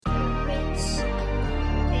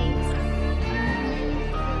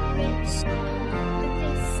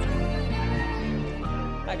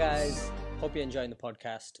guys, hope you're enjoying the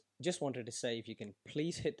podcast. Just wanted to say if you can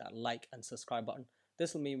please hit that like and subscribe button.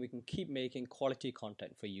 This will mean we can keep making quality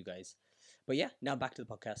content for you guys. But yeah, now back to the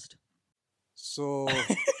podcast. So,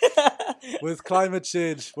 with climate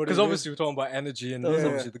change, what do Because you obviously we're talking about energy, and Yeah.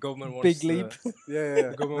 obviously the government wants Big leap.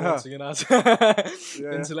 the government wants to get us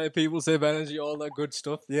Yeah. insulate people, save energy, all that good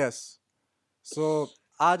stuff. Yes. So,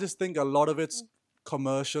 I just think a lot of it's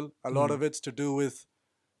commercial. A lot of it's to do with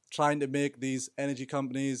trying to make these energy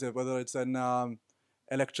companies, whether it's in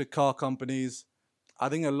electric car companies. I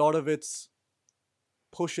think a lot of it's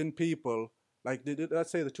pushing people. Like,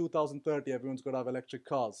 let's say the 2030, everyone's got to have electric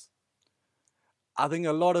cars. I think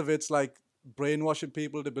a lot of it's like brainwashing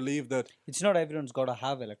people to believe that It's not everyone's got to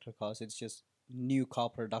have electric cars. It's just new car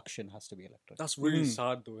production has to be electric. That's really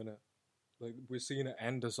sad, though, isn't it? Like we're seeing it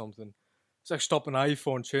end or something. It's like stopping an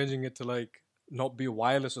iPhone, changing it to like not be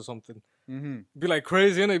wireless or something. Mm-hmm. Be like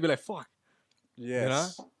crazy, innit? Be like fuck. Yes. You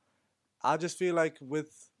know? I just feel like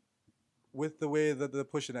with the way that they're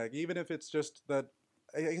pushing it, even if it's just that,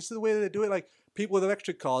 it's the way they do it. Like people with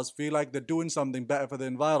electric cars feel like they're doing something better for the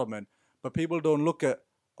environment, but people don't look at,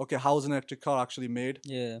 okay, how's an electric car actually made?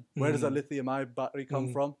 Yeah. Where does that lithium-ion battery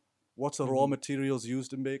come from? What's the raw materials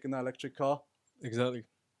used in making that electric car? Exactly.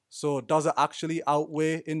 So does it actually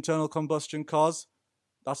outweigh internal combustion cars?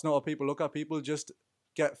 That's not what people look at. People just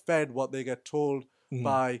get fed what they get told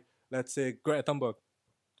by, let's say, Greta Thunberg.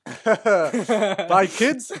 by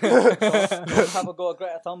kids. Have a go at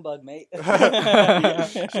Greta Thunberg, mate.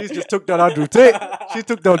 She's just took down Andrew Tate. She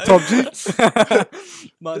took down Tom G.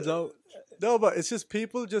 Man's out. No, but it's just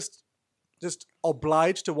people just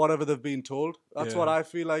obliged to whatever they've been told. That's what I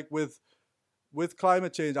feel like with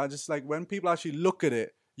climate change. I just like when people actually look at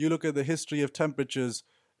it, you look at the history of temperatures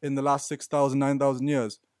in the last 6,000, 9,000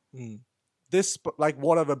 years. This, like,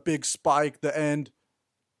 whatever big spike, the end,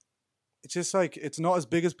 it's just like, it's not as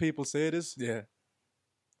big as people say it is. Yeah.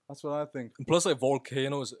 That's what I think. And plus, like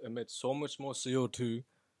volcanoes emit so much more CO2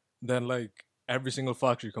 than like every single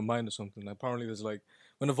factory combined or something. Apparently, there's like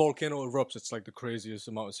when a volcano erupts, it's like the craziest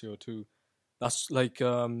amount of CO2. That's like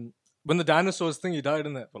when the dinosaurs thingy died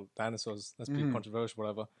in it. Well, dinosaurs, that's pretty controversial,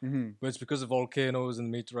 whatever. But it's because of volcanoes and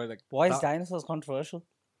the meteorite. Like, Why is dinosaurs controversial?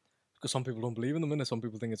 because some people don't believe in them, and some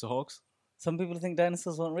people think it's a hoax. Some people think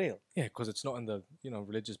dinosaurs weren't real. Yeah, because it's not in the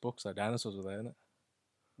religious books that dinosaurs were there, innit?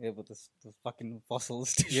 Yeah, but the fucking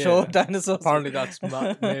fossils to Yeah. show dinosaurs. Apparently, that's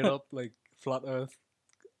made up, like flat Earth.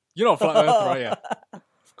 You know flat Earth, right? Yeah.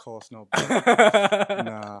 Of course not.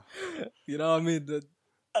 Nah. You know what I mean?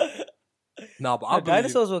 No, but I believe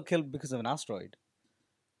Dinosaurs were killed because of an asteroid. It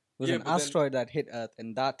was Yeah, an but then- asteroid that hit Earth,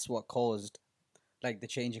 and that's what caused, like, the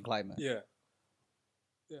change in climate. Yeah.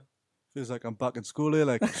 Feels like I'm back in school here.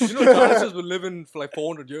 Like, You know, dinosaurs were living for like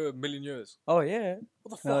 400 years, million years. Oh yeah. What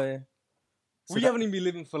the fuck? Oh yeah. We haven't even been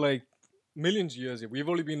living for like millions of years yet. We've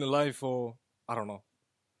only been alive for, I don't know.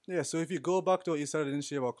 yeah, so if you go back to what you said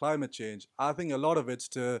initially about climate change, I think a lot of it's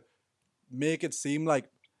to make it seem like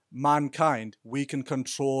mankind, we can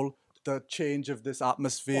control the change of this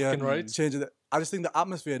atmosphere. Fucking right. I just think the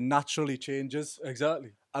atmosphere naturally changes.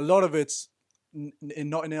 Exactly. A lot of it's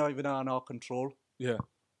not even in our control. Yeah.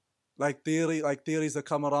 Like theories that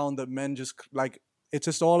come around that men just like, it's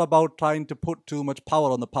just all about trying to put too much power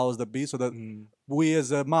on the powers that be, so that we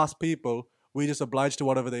as a mass people, we just oblige to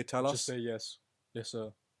whatever they tell Just us. say yes. Yes,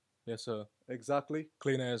 sir. Yes, sir. Exactly.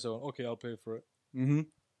 Clean air zone. Okay, I'll pay for it.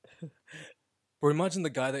 Mm-hmm. But imagine the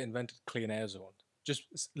guy that invented clean air zone. Just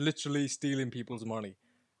literally stealing people's money.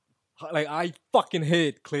 Like, I fucking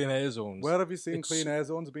hate clean air zones. Where have you seen It's clean air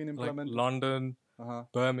zones being like implemented? London, Uh-huh.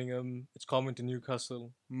 Birmingham. It's coming to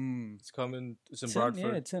Newcastle. It's coming. It's in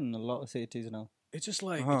Bradford. It's in a lot of cities now. It's just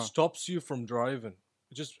like it stops you from driving.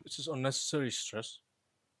 It's just unnecessary stress.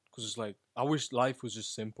 Because it's like I wish life was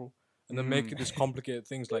just simple, and then make it this complicated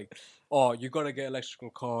things like, oh, you gotta get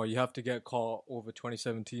electrical car. You have to get a car over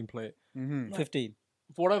 2017 plate. 15.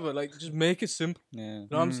 Whatever. Like just make it simple. Yeah. You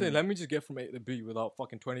know what I'm saying? Let me just get from A to B without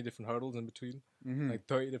fucking 20 different hurdles in between. Like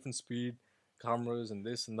 30 different speed cameras and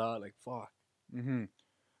this and that. Like fuck.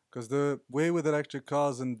 Because the way with electric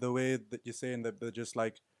cars and the way that you're saying that they're just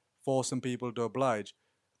like forcing people to oblige,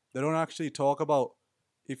 they don't actually talk about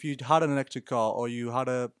if you had an electric car or you had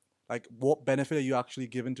like what benefit are you actually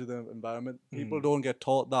giving to the environment. People don't get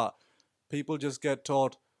taught that. People just get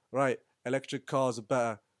taught, right, electric cars are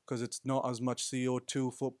better because it's not as much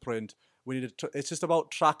CO2 footprint. We need to it's just about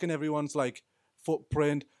tracking everyone's like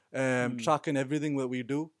footprint, tracking everything that we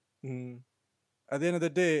do. At the end of the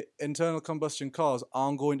day, internal combustion cars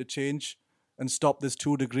aren't going to change and stop this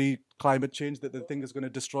 2-degree climate change that they think is going to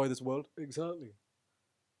destroy this world. Exactly.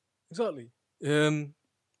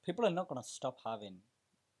 People are not going to stop having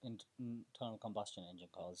internal combustion engine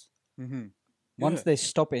cars. Mm-hmm. Once Yeah. they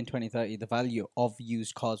stop it in 2030, the value of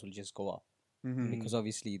used cars will just go up Mm-hmm. because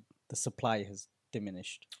obviously the supply has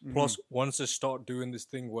diminished. Plus, once they start doing this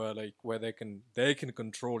thing where they can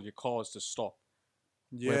control your cars to stop.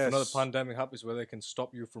 Where if another Yes. pandemic happens where they can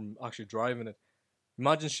stop you from actually driving it.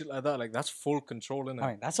 Imagine shit like that. Like that's full control in it. I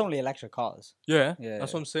mean, that's only electric cars. Yeah, Yeah.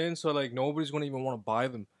 that's what I'm saying. So like nobody's gonna even want to buy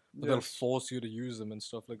them, but they'll Yes. force you to use them and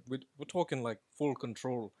stuff. Like we're talking like full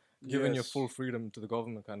control, giving you Yes. full freedom to the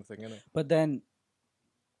government kind of thing, innit? But then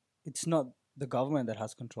it's not the government that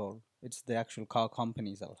has control. It's the actual car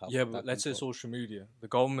companies that will have. Yeah, but that let's say control. social media. The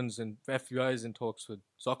government's and FBI is in talks with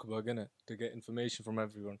Zuckerberg, innit, to get information from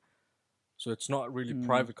everyone. So it's not really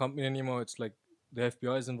private company anymore. It's like the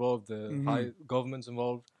FBI is involved, the high government's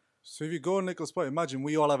involved. So if you go on Nicholas Point, imagine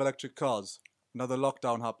we all have electric cars. Another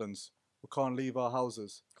lockdown happens. We can't leave our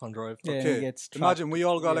houses. Can't drive. Yeah, and it Okay. gets Imagine tracked. we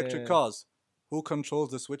all got electric Yeah. cars. Who controls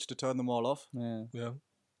the switch to turn them all off? Yeah. Yeah.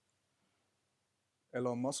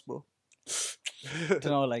 Elon Musk, bro. Don't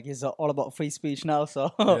know, like it's all about free speech now,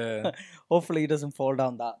 so Yeah. hopefully he doesn't fall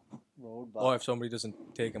down that road. But Or if somebody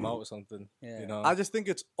doesn't take him out or something, Yeah. you know. I just think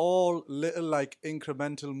it's all little like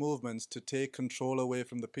incremental movements to take control away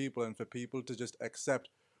from the people and for people to just accept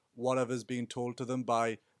whatever's being told to them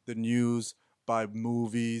by the news, by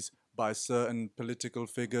movies, by certain political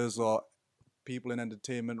figures or people in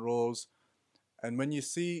entertainment roles. And when you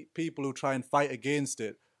see people who try and fight against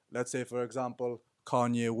it, let's say, for example,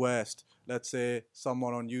 Kanye West, let's say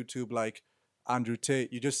someone on YouTube like Andrew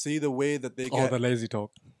Tate, you just see the way that they Oh, get... the lazy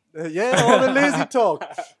talk. Yeah, all the lazy talk.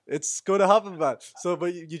 It's going to happen, man. So,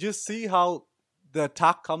 but you just see how the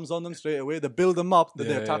attack comes on them straight away. They build them up, then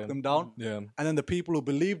they attack them down. Yeah. And then the people who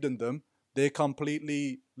believed in them, they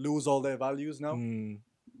completely lose all their values now. Mm.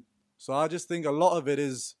 So I just think a lot of it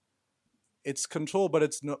is, it's control, but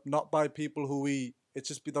it's not by people who it's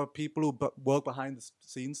just the people who work behind the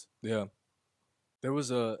scenes. Yeah. There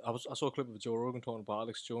was I saw a clip of Joe Rogan talking about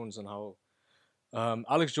Alex Jones and how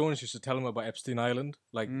Alex Jones used to tell him about Epstein Island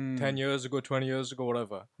like 10 years ago, 20 years ago,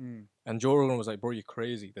 whatever. And Joe Rogan was like, bro, you're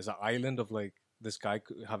crazy. There's an island of like this guy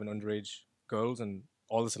having underage girls and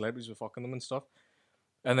all the celebrities were fucking them and stuff.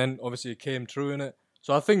 And then obviously it came true in it.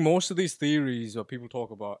 So I think most of these theories that people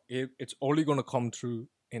talk about, it's only going to come true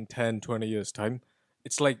in 10, 20 years' time.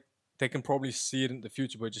 It's like they can probably see it in the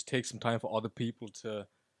future, but it just takes some time for other people to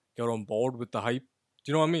get on board with the hype.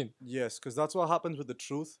 Do you know what I mean? Yes, because that's what happens with the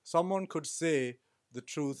truth. Someone could say the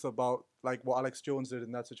truth about like what Alex Jones did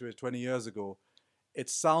in that situation 20 years ago. It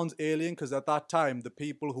sounds alien because at that time, the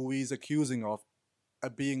people who he's accusing of are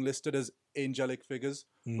being listed as angelic figures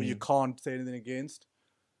who you can't say anything against.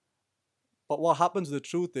 But what happens with the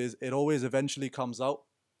truth is it always eventually comes out.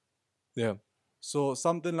 Yeah. So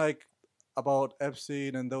something like about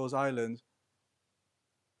Epstein and those islands,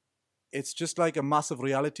 it's just like a massive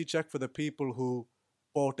reality check for the people who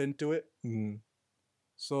bought into it.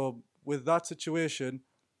 So with that situation,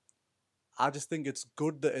 I just think it's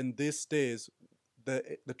good that in these days,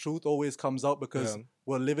 the truth always comes out because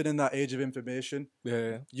we're living in that age of information.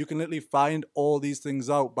 Yeah. You can literally find all these things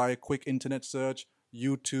out by a quick internet search,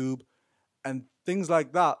 YouTube, and things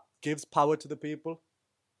like that gives power to the people.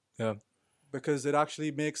 Yeah. Because it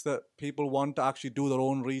actually makes that people want to actually do their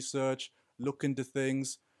own research, look into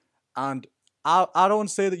things. And I don't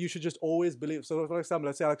say that you should just always believe. So, for example,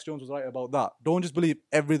 let's say Alex Jones was right about that. Don't just believe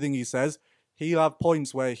everything he says. He'll have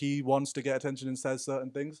points where he wants to get attention and says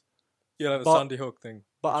certain things. Yeah, like the Sandy Hook thing.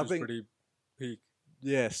 But which I was think pretty peak.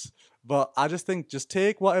 Yes. But I just think just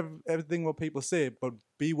take everything what people say, but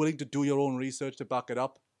be willing to do your own research to back it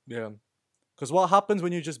up. Yeah. Because what happens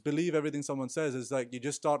when you just believe everything someone says is like you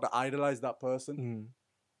just start to idolize that person.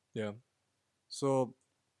 Yeah. So,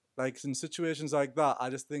 like in situations like that,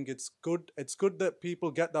 I just think it's good. It's good that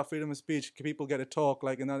people get that freedom of speech. People get to talk,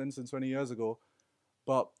 like in that instance 20 years ago.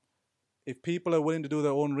 But if people are willing to do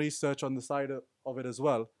their own research on the side of it as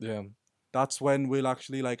well, that's when we'll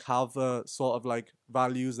actually like have a sort of like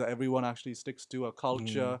values that everyone actually sticks to, a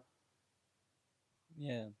culture.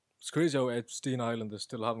 Yeah. It's crazy how Epstein Island, they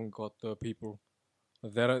still haven't got the people.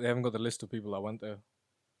 They haven't got the list of people that went there.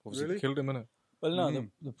 Obviously, Really? they killed him, innit? Well, no,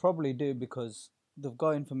 they probably do because they've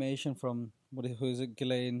got information from who is it,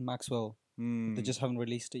 Ghislaine Maxwell. They just haven't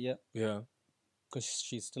released it yet. Yeah. Because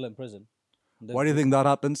she's still in prison. Why do you think that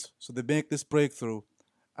happens? So they make this breakthrough,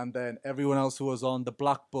 and then everyone else who was on the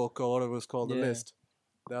black book or whatever it's called, the list,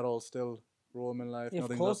 they're all still roaming life. Yeah,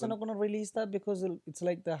 of course they're not going to release that because it's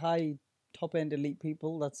like the high top-end elite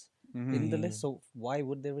people that's in the list. So why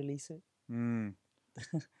would they release it?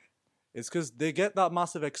 It's because they get that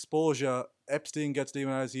massive exposure. Epstein gets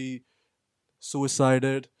demonized. He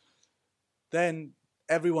suicided. Then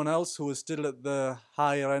everyone else who is still at the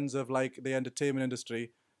higher ends of like the entertainment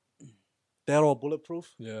industry, they're all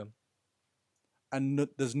bulletproof, Yeah. and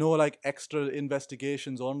there's no like extra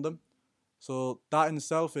investigations on them. So that in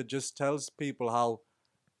itself, it just tells people how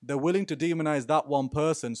they're willing to demonize that one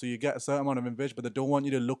person, so you get a certain amount of investment, but they don't want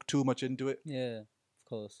you to look too much into it. Yeah, of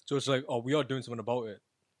course. So it's like, oh, we are doing something about it,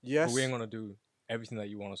 Yes, but we ain't gonna do everything that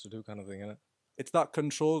you want us to do, kind of thing, innit? it's that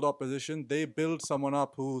controlled opposition. They build someone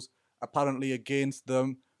up who's apparently against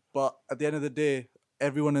them, but at the end of the day,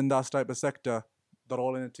 everyone in that type of sector, they're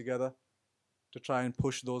all in it together to try and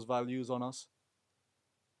push those values on us.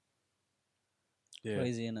 Yeah.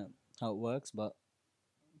 Crazy, innit? How it works, but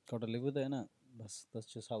gotta live with it, innit? That's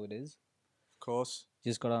just how it is. Of course. You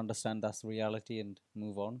just gotta understand that's the reality and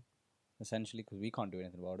move on, essentially, because we can't do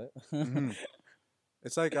anything about it. Mhm.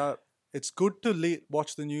 It's like it's good to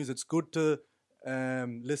watch the news. It's good to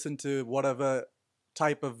listen to whatever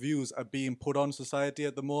type of views are being put on society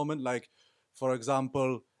at the moment. Like, for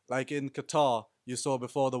example, like in Qatar, you saw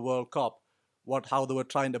before the World Cup how they were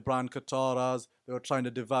trying to brand Qatar as. They were trying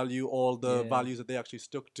to devalue all the Yeah. values that they actually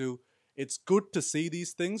stuck to. It's good to see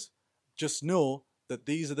these things. Just know that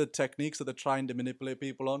these are the techniques that they're trying to manipulate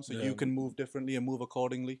people on, so Yeah. you can move differently and move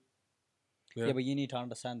accordingly. Yeah, but you need to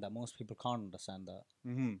understand that most people can't understand that.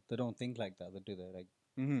 Mm-hmm. They don't think like that. They do that. Like,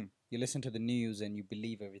 Mm-hmm. you listen to the news and you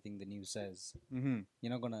believe everything the news says. Mm-hmm. You're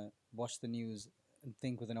not gonna watch the news and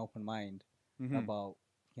think with an open mind Mm-hmm. about,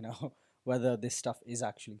 whether this stuff is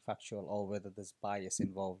actually factual or whether there's bias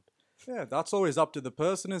involved. Yeah, that's always up to the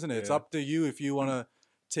person, isn't it? It's Yeah. up to you if you want to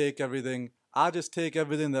take everything. I just take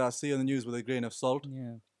everything that I see on the news with a grain of salt.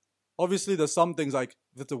 Yeah. Obviously, there's some things like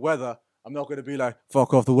with the weather. I'm not going to be like,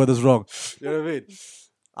 fuck off, the weather's wrong. You know what I mean?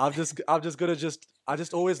 I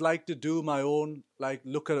just always like to do my own, like,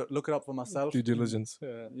 look it up for myself. Due diligence.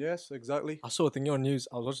 Yeah. Yes, exactly. I saw a thing on news.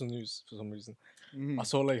 I was watching the news for some reason. Mhm. I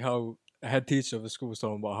saw like how a head teacher of the school was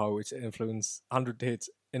talking about how it's Andrew Tate's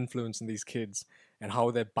influencing these kids and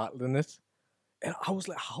how they're battling it. And I was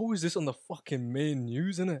like, how is this on the fucking main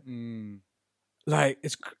news, innit? Mm. Like,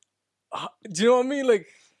 do you know what I mean? Like,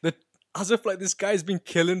 as if like this guy's been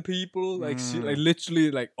killing people, like, like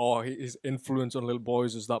literally, like, oh, his influence on little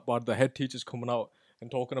boys is that bad. The head teacher's coming out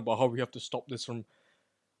and talking about how we have to stop this from.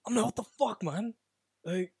 I'm like, what the fuck, man?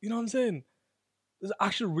 Like, you know what I'm saying? There's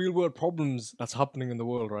actual real world problems that's happening in the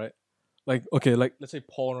world, right? Like, okay, like let's say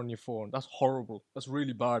porn on your phone. That's horrible. That's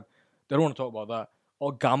really bad. They don't want to talk about that.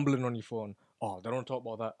 Or gambling on your phone. Oh, they don't want to talk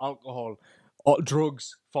about that. Alcohol, or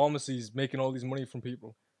drugs, pharmacies making all these money from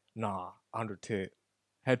people. Nah, Andrew Tate.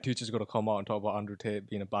 Head teacher's got to come out and talk about Andrew Tate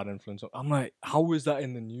being a bad influence. I'm like, how is that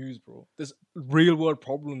in the news, bro? There's real world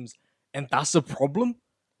problems, and that's a problem?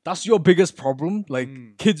 That's your biggest problem? Like,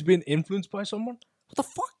 kids being influenced by someone? What the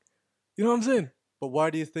fuck? You know what I'm saying? But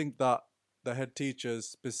why do you think that the head teacher is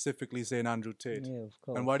specifically saying Andrew Tate? Yeah, of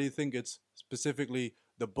course. And why do you think it's specifically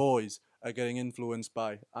the boys are getting influenced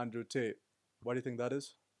by Andrew Tate? Why do you think that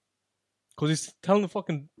is? Because he's telling the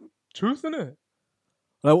fucking truth, innit?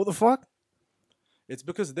 Like, what the fuck? It's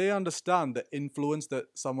because they understand the influence that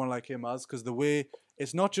someone like him has, because the way,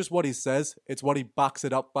 it's not just what he says, it's what he backs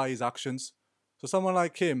it up by his actions. So someone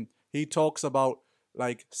like him, he talks about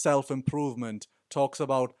like self-improvement, talks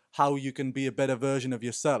about how you can be a better version of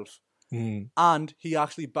yourself. And he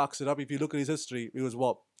actually backs it up. If you look at his history, he was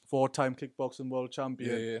what? 4-time kickboxing world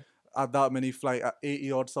champion. Yeah. At that many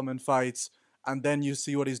 80 odd something fights. And then you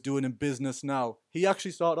see what he's doing in business now. He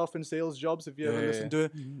actually started off in sales jobs, if you ever listen to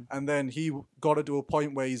it. And then he got it to a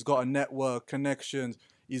point where he's got a network, connections.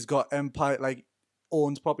 He's got empire, like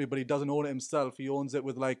owns property, but he doesn't own it himself. He owns it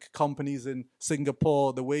with like companies in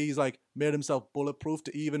Singapore. The way he's like made himself bulletproof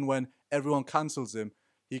to even when everyone cancels him,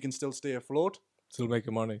 he can still stay afloat. Still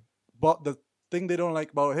making money. But the thing they don't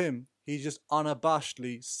like about him, he just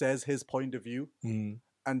unabashedly says his point of view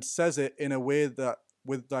and says it in a way that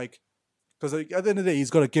with like, because at the end of the day, he's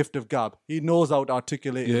got a gift of gab. He knows how to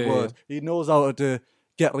articulate his words. He knows how to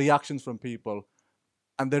get reactions from people.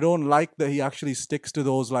 And they don't like that he actually sticks to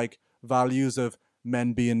those like values of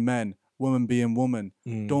men being men, women being women.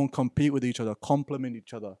 Don't compete with each other, complement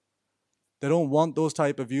each other. They don't want those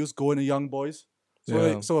type of views going to young boys.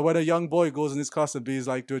 So when a young boy goes in his class and be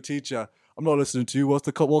like to a teacher, I'm not listening to you.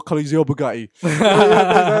 What colour is your Bugatti?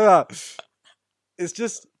 It's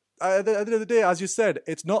just, at the end of the day, as you said,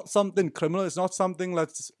 it's not something criminal. It's not something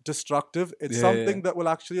that's destructive. It's something that will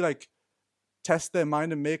actually like test their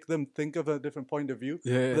mind and make them think of a different point of view.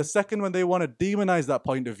 The second when they want to demonize that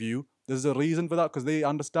point of view, there's a reason for that because they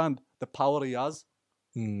understand the power he has.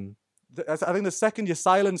 I think the second you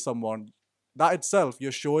silence someone, that itself,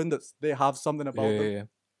 you're showing that they have something about them.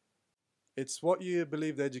 It's what you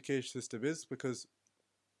believe the education system is, because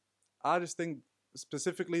I just think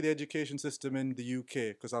specifically the education system in the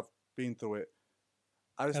UK, because I've been through it.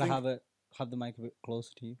 I just Can I think, have the mic a bit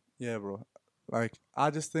closer to you? yeah, bro. Like,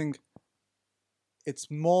 I just think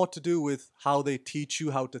it's more to do with how they teach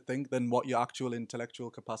you how to think than what your actual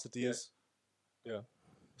intellectual capacity is. Yeah.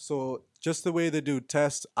 So just the way they do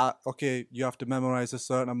tests, okay, you have to memorize a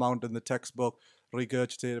certain amount in the textbook,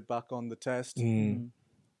 regurgitate it back on the test.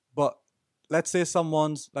 But let's say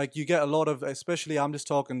someone's like, you get a lot of, especially I'm just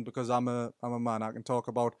talking because I'm a man. I can talk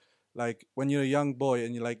about like when you're a young boy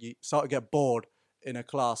and you start to get bored in a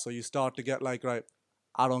class, or you start to get like, right,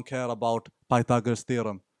 I don't care about Pythagoras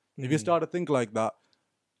theorem. If you start to think like that,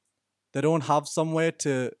 they don't have somewhere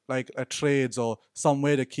to like a trades or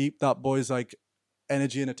somewhere to keep that boy's like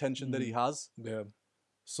energy and attention that he has. Yeah.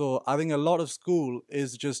 So I think a lot of school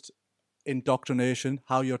is just indoctrination,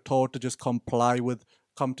 how you're taught to just come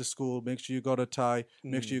to school, make sure you got a tie,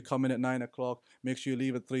 make sure you come in at 9 o'clock, make sure you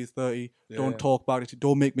leave at 3:30, don't talk about it,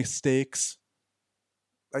 don't make mistakes.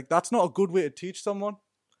 Like, that's not a good way to teach someone.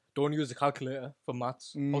 Don't use a calculator for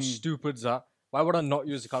maths. How stupid is that? Why would I not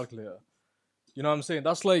use a calculator? You know what I'm saying?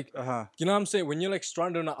 That's like, you know what I'm saying? When you're like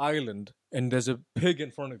stranded on an island and there's a pig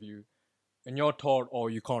in front of you and you're taught, oh,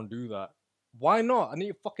 you can't do that. Why not? I need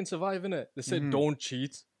to fucking survive in it. They said, don't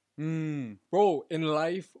cheat. Bro, in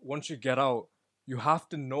life, once you get out, you have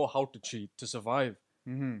to know how to cheat to survive.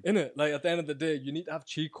 In it, like at the end of the day, you need to have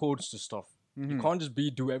cheat codes to stuff. You can't just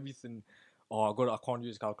do everything. Oh, I can't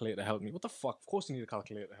use a calculator to help me. What the fuck? Of course you need a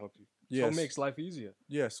calculator to help you. So it makes life easier.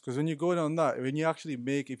 Yes, because when you're going on that, when you actually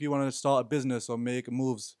if you want to start a business or make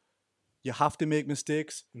moves, you have to make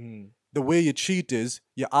mistakes. The way you cheat is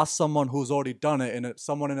you ask someone who's already done it, and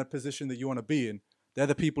someone in a position that you want to be in. They're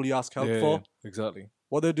the people you ask help for. Yeah, exactly.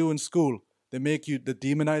 What they do in school, they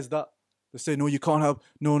demonize that. They say, no, you can't help.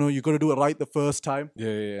 No, you got to do it right the first time.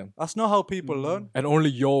 Yeah. That's not how people learn. And only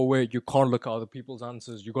your way. You can't look at other people's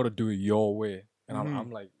answers. You got to do it your way. And I'm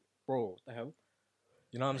like, bro, what the hell?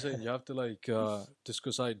 You know what I'm saying? You have to like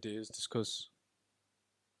discuss ideas,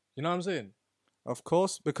 you know what I'm saying? Of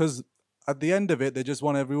course, because at the end of it, they just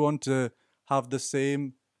want everyone to have the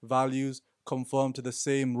same values, conform to the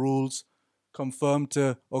same rules, conform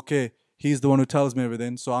to, okay, he's the one who tells me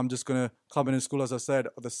everything, so I'm just going to come in school, as I said,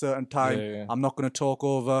 at a certain time. Yeah. I'm not going to talk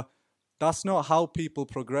over. That's not how people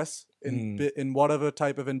progress in whatever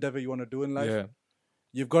type of endeavor you want to do in life. Yeah.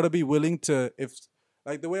 You've got to be willing to,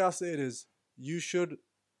 the way I say it is, you should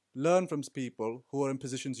learn from people who are in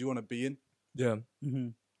positions you want to be in. Yeah.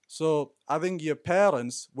 So I think your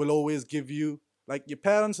parents will always give you, like, your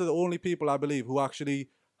parents are the only people, I believe, who actually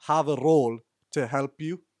have a role to help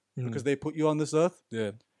you because they put you on this earth.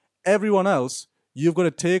 Yeah. Everyone else, you've got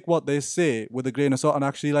to take what they say with a grain of salt and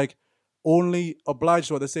actually, like, only oblige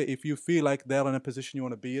to what they say if you feel like they're in a position you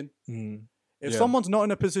want to be in. If someone's not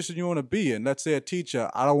in a position you want to be in, let's say a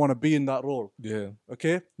teacher, I don't want to be in that role. Yeah.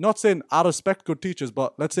 Okay? Not saying I respect good teachers,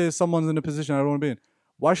 but let's say someone's in a position I don't want to be in.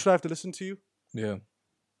 Why should I have to listen to you? Yeah.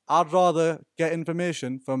 I'd rather get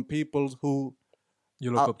information from people who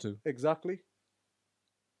you look up to. Exactly.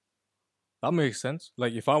 That makes sense.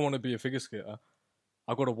 Like, if I want to be a figure skater,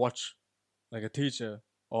 I got to watch like a teacher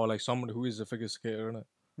or like someone who is a figure skater, innit?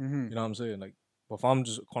 You know what I'm saying? Like, but if I'm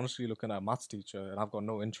just constantly looking at a maths teacher and I've got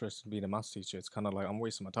no interest in being a maths teacher, it's kind of like I'm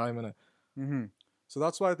wasting my time, innit? So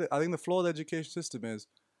that's why I think the flaw of the education system is,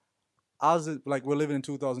 like, we're living in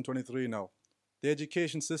 2023 now, the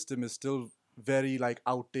education system is still very, like,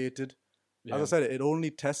 outdated. Yeah. As I said, it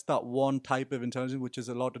only tests that one type of intelligence, which is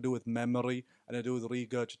a lot to do with memory and to do with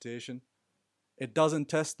regurgitation. It doesn't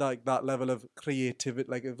test like that level of creativity.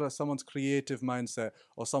 Like, if someone's creative mindset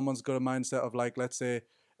or someone's got a mindset of, like, let's say,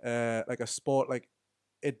 like a sport, like,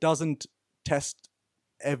 it doesn't test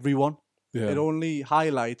everyone. Yeah. It only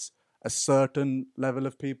highlights a certain level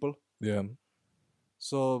of people. Yeah.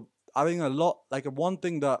 So I think one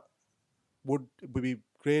thing that would be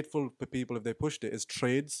grateful for people if they pushed it is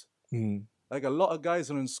trades. Like, a lot of guys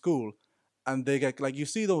are in school and they get, like, you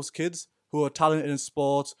see those kids who are talented in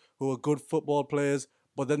sports, who are good football players,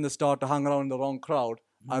 but then they start to hang around in the wrong crowd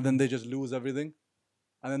and then they just lose everything.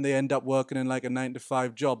 And then they end up working in like a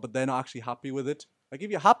 9-to-5 job, but they're not actually happy with it. Like,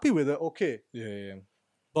 if you're happy with it, okay. Yeah.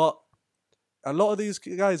 But a lot of these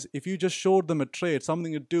guys, if you just showed them a trade,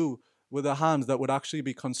 something to do with their hands that would actually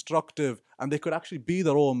be constructive and they could actually be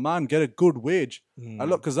their own man, get a good wage. I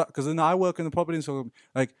look, because then I work in the property, so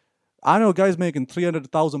like, I know guys making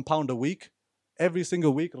 £300,000 a week, every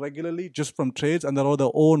single week, regularly, just from trades, and they're all their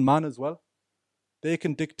own man as well. They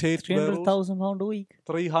can dictate £300,000 a week.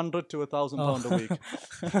 300 to £1,000 a week.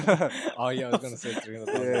 Oh yeah, I was gonna say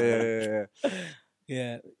 300,000. Yeah.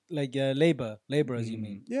 Yeah, like laborers, you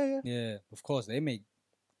mean? Yeah. Yeah, of course they make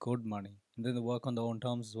good money. And then they work on their own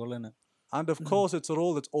terms as well, innit? And of course, it's a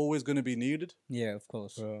role that's always going to be needed. Yeah, of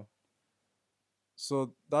course. Yeah.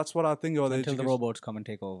 So that's what I think about Until the education. robots come and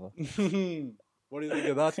take over. What do you think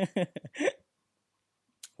of that?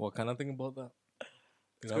 What can I think about that? You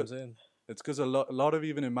It's know what I'm good. saying? It's because a lot of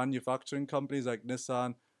even in manufacturing companies like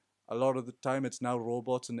Nissan, a lot of the time it's now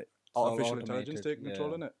robots and all artificial intelligence automated, taking control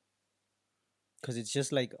yeah. in it. Because it's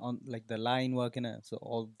just like on like the line work in it. So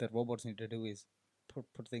all the robots need to do is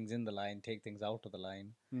put things in the line, take things out of the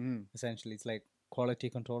line. Mm-hmm. Essentially, it's like quality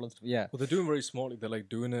control and stuff. Yeah. Well, they're doing very smartly. They're like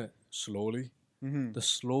doing it slowly. Mm-hmm. They're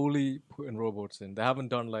slowly putting robots in. They haven't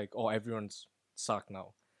done like, oh, everyone's sacked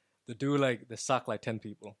now. They do like, they sack like 10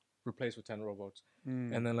 people, replace with 10 robots.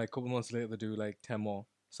 And then like a couple months later, they do like 10 more,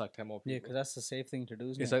 sack 10 more people. Yeah, because that's the safe thing to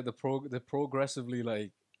do, isn't It's it? like they're progressively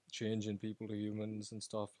like changing people to humans and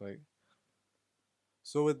stuff. Like,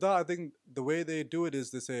 So with that, I think the way they do it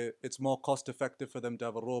is they say it's more cost effective for them to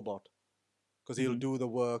have a robot because he'll do the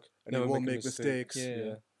work and Never he won't make a make mistake. mistakes.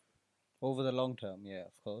 Yeah. Over the long term, yeah,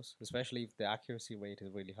 of course. Especially if the accuracy rate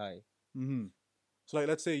is really high. Mm-hmm. So like,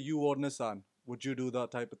 let's say you or Nissan, would you do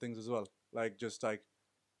that type of things as well? Like just like,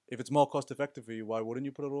 if it's more cost effective for you, why wouldn't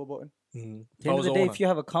you put a robot in? At the end of the day, if you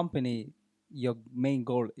have a company, your main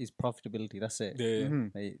goal is profitability. That's it. yeah, Mm-hmm.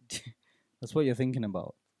 Like, that's what you're thinking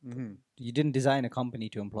about. Mm-hmm. You didn't design a company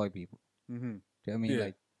to employ people. Mm-hmm. Do you know what I mean? Yeah.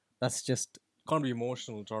 Like, that's just can't be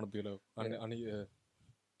emotional trying to be like, Yeah. I need to,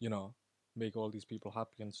 you know, make all these people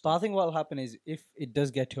happy and But I stuff. think what will happen is if it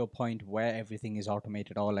does get to a point where everything is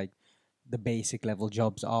automated or like the basic level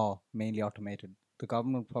jobs are mainly automated, the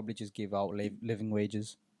government will probably just give out living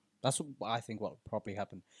wages. That's what I think will probably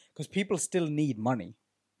happen. Because people still need money.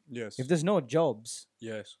 Yes. If there's no jobs,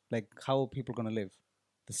 Yes. like how are people going to live?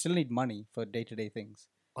 They still need money for day-to-day things.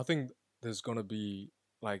 I think there's going to be,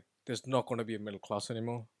 like, there's not going to be a middle class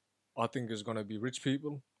anymore. I think there's going to be rich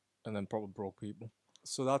people and then probably broke people.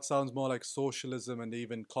 So that sounds more like socialism and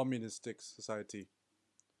even communistic society,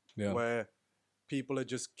 Yeah. where people are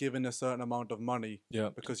just given a certain amount of money Yeah.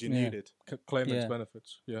 because you Yeah. need it. Claim its Yeah.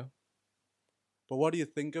 benefits. Yeah. But what do you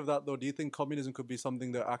think of that, though? Do you think communism could be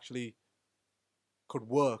something that actually could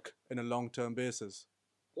work in a long-term basis?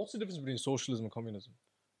 What's the difference between socialism and communism?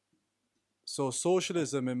 So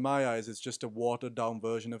socialism, in my eyes, is just a watered-down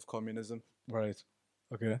version of communism. Right.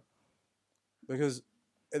 Okay. Because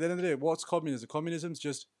at the end of the day, what's communism? Communism's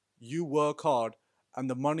just you work hard and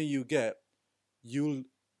the money you get, you'll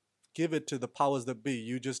give it to the powers that be.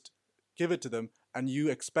 You just give it to them and you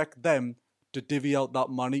expect them to divvy out that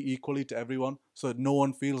money equally to everyone so that no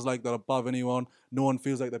one feels like they're above anyone, no one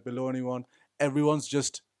feels like they're below anyone. Everyone's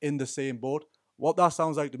just in the same boat. What that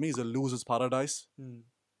sounds like to me is a loser's paradise.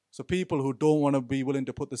 So people who don't want to be willing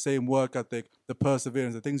to put the same work ethic, the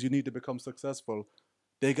perseverance, the things you need to become successful,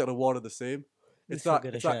 they get rewarded the same. It's still that,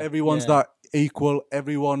 get a it's that share. everyone's Yeah. that equal,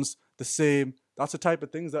 everyone's the same. That's the type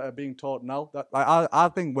of things that are being taught now. That I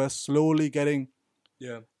think we're slowly getting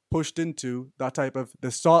Yeah. pushed into that type of. They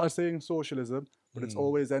started saying socialism, but it's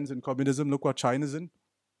always ends in communism. Look what China's in.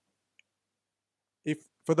 If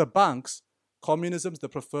for the banks, communism's the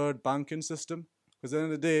preferred banking system because at the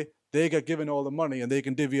end of the day, they get given all the money and they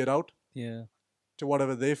can divvy it out Yeah. to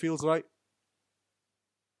whatever they feels right.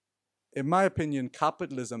 In my opinion,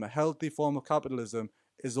 capitalism, a healthy form of capitalism,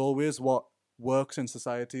 is always what works in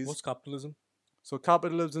societies. What's capitalism? So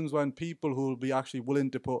capitalism is when people who will be actually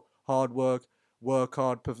willing to put hard work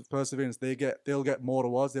hard, perseverance, they'll get more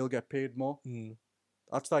rewards, they'll get paid more.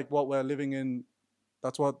 That's like what we're living in.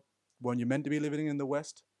 That's what when you're meant to be living in the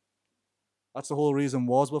West. That's the whole reason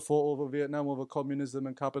wars were fought over Vietnam, over communism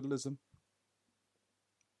and capitalism.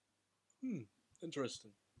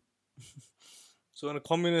 Interesting. So in a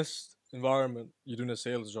communist environment, you're doing a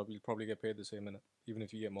sales job, you'll probably get paid the same minute, even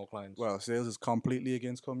if you get more clients. Well, sales is completely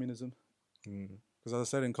against communism. Because as I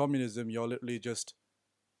said, in communism, you're literally just...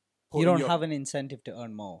 You putting don't your- have an incentive to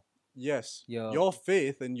earn more. Yes. Yeah. Your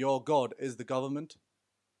faith in your God is the government.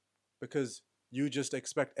 Because you just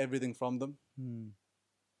expect everything from them.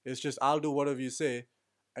 It's just, I'll do whatever you say,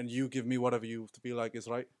 and you give me whatever you feel like is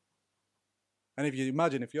right. And if you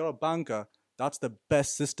imagine, if you're a banker, that's the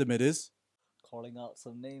best system it is. Calling out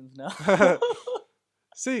some names now.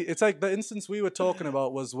 See, it's like the instance we were talking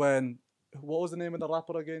about was when, what was the name of the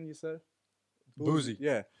rapper again, you said? Boozy.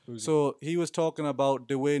 Yeah. Boozy. So he was talking about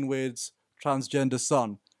Dwayne Wade's transgender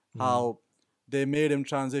son, how they made him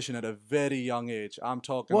transition at a very young age. I'm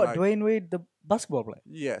talking What, like... Dwayne Wade, the basketball player?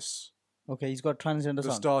 Yes. Okay, he's got transgender The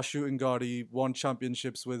son. star shooting guard. He won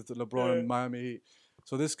championships with LeBron and Miami Heat.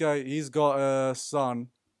 So this guy, he's got a son.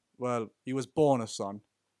 Well, he was born a son.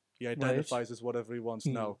 He identifies as whatever he wants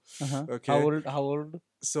now. Uh-huh. Okay. How old?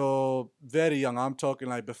 So very young. I'm talking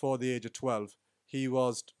like before the age of 12. He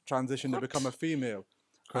was transitioned to become a female.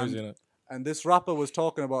 Crazy, And, innit? and this rapper was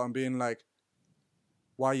talking about him being like,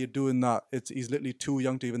 why are you doing that? He's literally too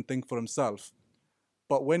young to even think for himself.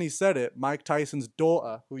 But when he said it, Mike Tyson's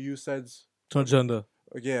daughter, who you said's Transgender.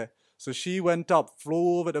 yeah, so she went up,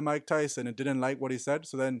 flew over to Mike Tyson and didn't like what he said.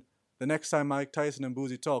 So then the next time Mike Tyson and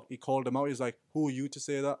Boozy talked, he called him out. He's like, "Who are you to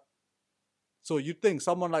say that?" So you'd think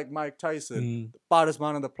someone like Mike Tyson, the baddest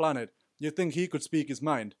man on the planet, you'd think he could speak his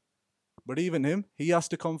mind. But even him, he has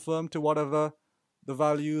to conform to whatever the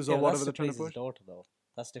values or whatever they're trying to please his push. daughter, though.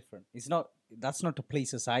 That's different. It's not. That's not to please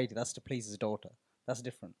society. That's to please his daughter. That's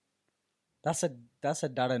different. That's a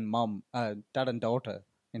dad and mom, dad and daughter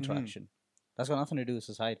interaction. That's got nothing to do with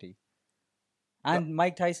society. And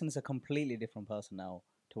Mike Tyson is a completely different person now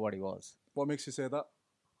to what he was. What makes you say that?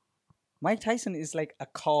 Mike Tyson is like a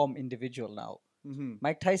calm individual now. Mm-hmm.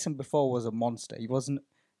 Mike Tyson before was a monster. He wasn't.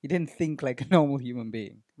 He didn't think like a normal human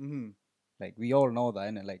being. Mm-hmm. Like we all know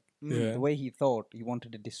that, innit? Like Yeah. the way he thought, he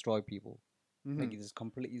wanted to destroy people. Mm-hmm. Like he's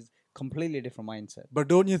completely different mindset. But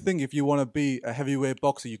don't you think if you want to be a heavyweight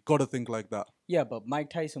boxer, you got to think like that? Yeah, but Mike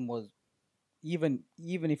Tyson was even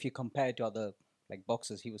if you compare it to other like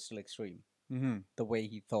boxers, he was still extreme. Mm-hmm. The way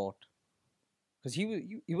he thought, because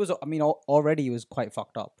he was. I mean, already he was quite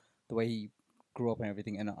fucked up. The way he grew up and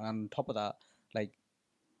everything, and on top of that, like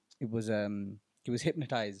it was he was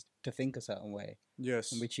hypnotized to think a certain way,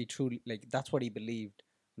 Yes. in which he truly like that's what he believed,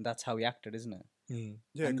 and that's how he acted, isn't it?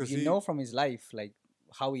 Yeah, And because you know from his life, like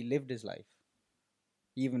how he lived his life,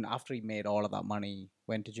 even after he made all of that money,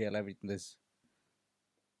 went to jail, everything.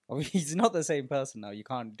 He's not the same person now. You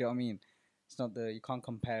can't. Do you know what I mean? It's not the. You can't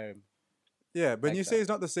compare him. Yeah, but when like you say that. he's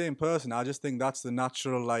not the same person, I just think that's the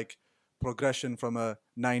natural like progression from a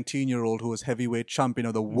 19-year-old who was heavyweight champion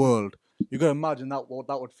of the world. You gotta imagine that what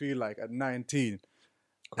that would feel like at 19.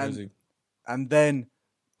 Crazy. And then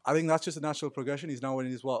I think that's just a natural progression. He's now in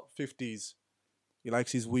his 50s. He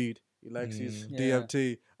likes his weed. He likes his Yeah.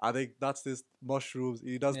 DMT. I think that's his mushrooms.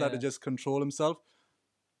 He does that to Yeah. just control himself.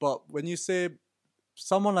 But when you say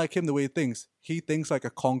someone like him, the way he thinks like a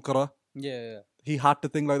conqueror. Yeah. He had to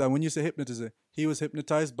think like that. When you say hypnotism, he was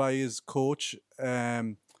hypnotized by his coach,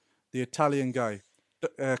 the Italian guy,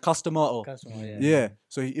 Customato. Customer, yeah. Yeah.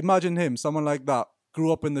 So imagine him, someone like that,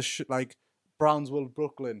 grew up in the like Brownsville,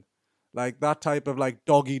 Brooklyn, like that type of like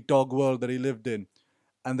dog eat dog world that he lived in,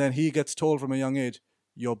 and then he gets told from a young age,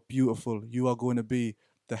 "You're beautiful. You are going to be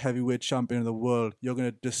the heavyweight champion of the world. You're going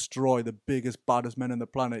to destroy the biggest, baddest men on the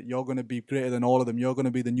planet. You're going to be greater than all of them. You're going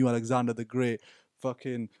to be the new Alexander the Great.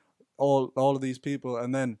 Fucking all of these people."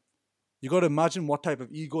 And then you got to imagine what type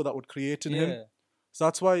of ego that would create in him. Yeah. So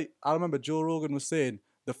that's why I remember Joe Rogan was saying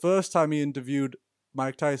the first time he interviewed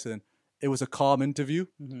Mike Tyson, it was a calm interview.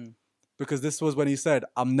 Because this was when he said,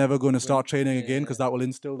 "I'm never going to start training again because that will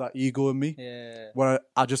instill that ego in me. Yeah. Where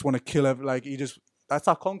I just want to kill like that's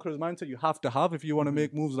that conqueror's mindset you have to have if you want to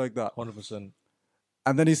make moves like that." 100%.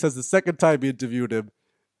 And then he says the second time he interviewed him,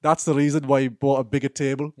 that's the reason why he bought a bigger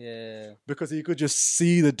table. Yeah. Because he could just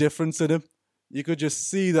see the difference in him. You could just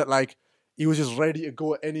see that like he was just ready to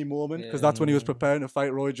go at any moment because that's when he was preparing to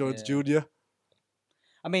fight Roy Jones Jr.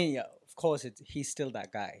 I mean, yeah, of course, he's still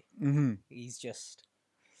that guy. Mm-hmm. He's just.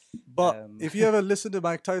 But if you ever listen to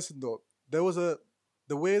Mike Tyson, though, there was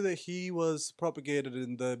the way that he was propagated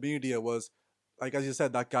in the media was, like, as you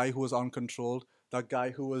said, that guy who was uncontrolled, that guy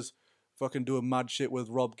who was fucking doing mad shit with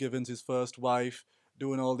Rob Givens, his first wife,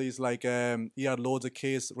 doing all these, like, he had loads of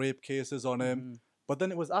rape cases on him. But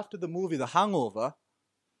then it was after the movie The Hangover,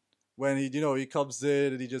 when he comes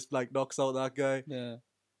in and he just, like, knocks out that guy. Yeah.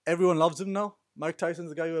 Everyone loves him now. Mike Tyson's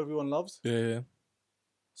the guy who everyone loves. Yeah.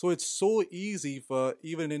 So it's so easy for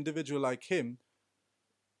even an individual like him,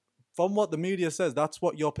 from what the media says, that's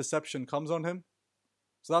what your perception comes on him.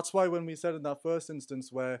 So that's why when we said in that first instance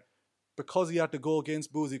where, because he had to go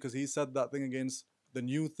against Boozy, because he said that thing against the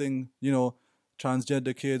new thing,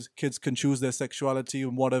 transgender kids can choose their sexuality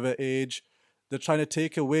in whatever age. They're trying to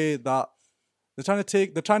take away that. They're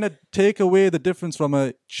trying to take away the difference from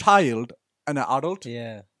a child and an adult.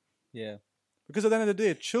 Yeah. Yeah. Because at the end of the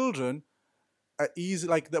day, children are easy,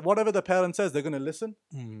 like whatever the parent says, they're going to listen.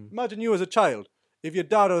 Imagine you as a child. If your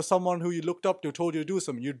dad or someone who you looked up to told you to do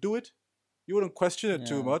something, you'd do it. You wouldn't question it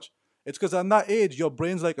too much. It's because at that age, your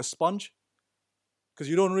brain's like a sponge. Because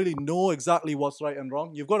you don't really know exactly what's right and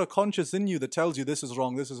wrong. You've got a conscience in you that tells you this is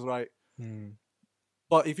wrong, this is right.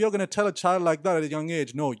 But if you're going to tell a child like that at a young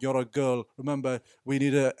age, no, you're a girl. Remember, we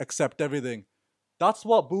need to accept everything. That's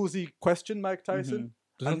what Boozy questioned Mike Tyson.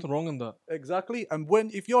 There's nothing wrong in that. Exactly. And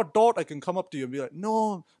if your daughter can come up to you and be like,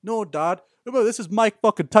 no, no, dad, remember, this is Mike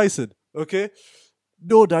fucking Tyson, okay?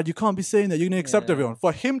 No, dad, you can't be saying that. You're going to accept Yeah. everyone.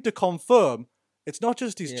 For him to confirm, it's not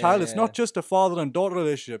just his child, it's not just a father and daughter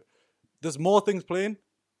relationship. There's more things playing.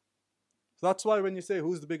 So that's why when you say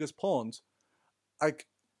who's the biggest pawns, like,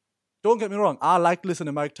 don't get me wrong, I like listening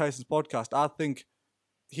to Mike Tyson's podcast. I think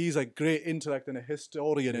he's a great intellect and a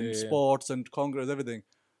historian in sports and Congress, everything.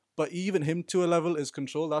 But even him to a level is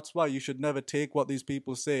control. That's why you should never take what these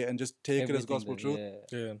people say and just take it as gospel truth.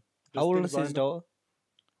 Yeah. How old is his daughter?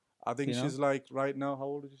 I think she's like, right now, how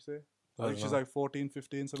old did you say? I think she's like 14,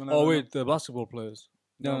 15, something like that. Oh, wait, the basketball players.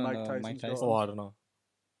 No, Mike Tyson. Oh, I don't know.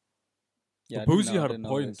 Yeah, But Boozy had a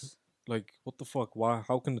point. Like, what the fuck? Why?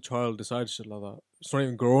 How can the child decide shit like that? It's not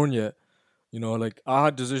even grown yet. You know, like, I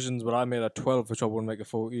had decisions that I made at 12, which I wouldn't make at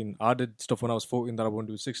 14. I did stuff when I was 14 that I wouldn't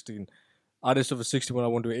do at 16. I did stuff at 16 when I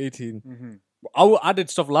wouldn't do at 18. Mm-hmm. I did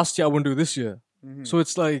stuff last year I wouldn't do this year. Mm-hmm. So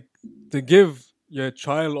it's like, to give your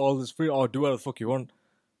child all this free, or do whatever the fuck you want.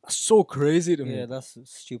 That's so crazy to me. Yeah, that's a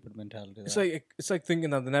stupid mentality. It's like thinking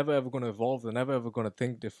that they're never ever going to evolve. They're never ever going to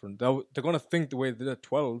think different. They're going to think the way they did at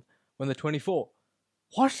 12 when they're 24.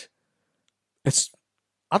 What?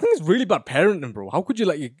 I think it's really bad parenting, bro. How could you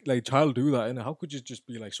let your child do that? How could you just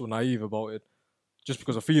be like so naive about it, just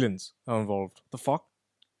because of feelings are involved? The fuck?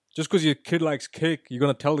 Just because your kid likes cake, you're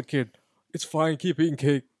gonna tell the kid it's fine, keep eating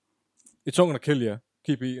cake. It's not gonna kill you.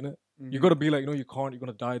 Keep eating it. You gotta be like, no, you can't. You're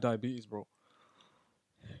gonna die of diabetes, bro.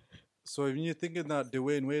 So when you're thinking that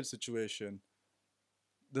Dwayne Wade situation,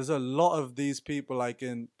 there's a lot of these people, like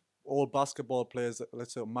in all basketball players,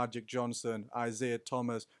 let's say Magic Johnson, Isaiah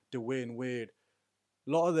Thomas, Dwayne Wade,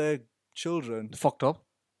 a lot of their children Fucked up.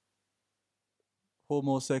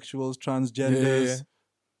 homosexuals, transgenders. Yeah.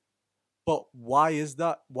 But why is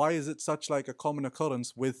that? Why is it such like a common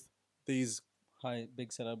occurrence with these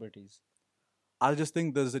big celebrities? I just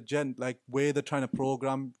think there's a way they're trying to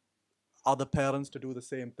program other parents to do the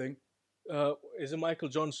same thing. Is it Michael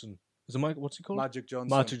Johnson? Is it Michael? What's he called? Magic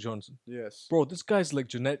Johnson. Magic Johnson. Yes. Bro, this guy's like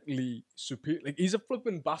genetically superior. Like, he's a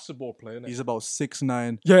flipping basketball player. Innit? He's about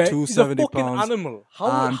 6'9", yeah, 270 he's a fucking pounds. animal.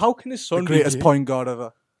 And How can his son the greatest be gay? point guard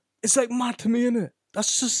ever. It's like mad to me, innit? That's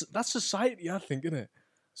society, I think, innit?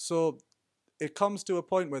 So it comes to a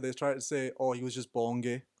point where they try to say, oh, he was just born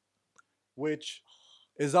gay, which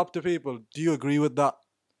is up to people. Do you agree with that?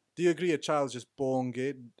 Do you agree a child's just born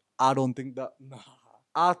gay? I don't think that. Nah.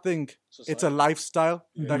 I think it's a lifestyle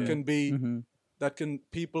that Yeah. can be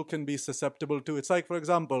people can be susceptible to. It's like, for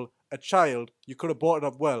example, a child, you could have brought it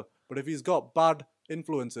up well, but if he's got bad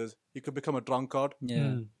influences, he could become a drunkard.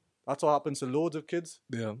 Yeah. That's what happens to loads of kids.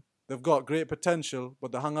 Yeah. They've got great potential,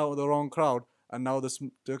 but they hang out with the wrong crowd, and now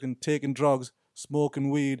they're taking drugs, smoking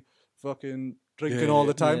weed, fucking drinking all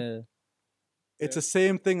the time. Yeah. It's the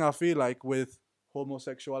same thing, I feel like, with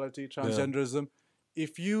homosexuality, transgenderism.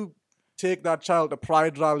 If you take that child to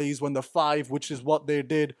pride rallies when they're 5, which is what they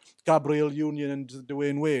did, Gabrielle Union and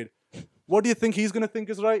Dwayne Wade, what do you think he's going to think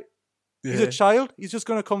is right? Yeah. He's a child. He's just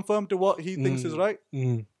going to conform to what he thinks is right.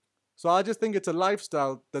 Mm. So I just think it's a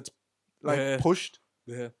lifestyle that's pushed.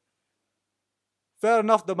 Yeah. Fair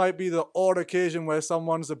enough, there might be the odd occasion where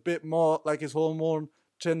someone's a bit more, like his hormone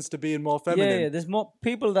tends to be more feminine. Yeah, there's more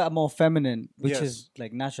people that are more feminine, which Yes. is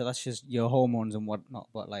like natural. That's just your hormones and whatnot.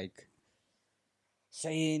 But like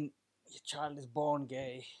saying your child is born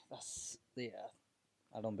gay,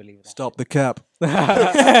 I don't believe that. Stop the cap.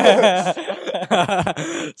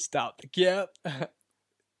 Stop the cap.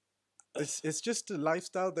 It's just a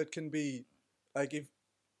lifestyle that can be, like,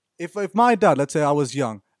 if my dad, let's say I was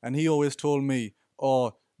young, and he always told me,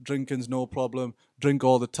 oh, drinking's no problem, drink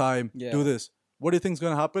all the time, do this. What do you think's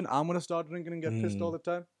going to happen? I'm going to start drinking and get pissed all the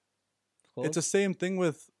time. It's the same thing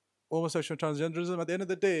with homosexual transgenderism. At the end of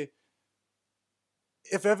the day,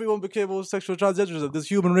 if everyone became homosexual transgenderism, this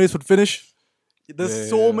human race would finish. There's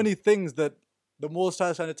so many things that the Most High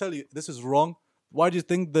is trying to tell you, this is wrong. Why do you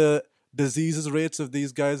think the diseases rates of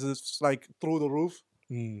these guys is like through the roof?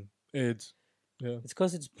 AIDS. Yeah. It's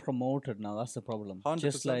because it's promoted now. That's the problem. 100%.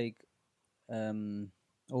 Just like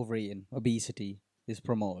overeating, obesity is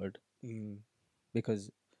promoted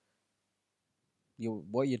because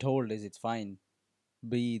what you're told is it's fine.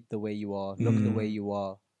 Be the way you are. Look the way you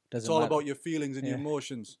are. It's all about your feelings and your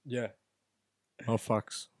emotions. Yeah. Oh,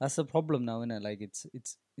 facts. That's the problem now, isn't it? Like it's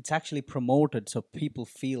actually promoted so people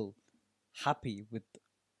feel happy with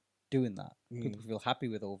doing that. People feel happy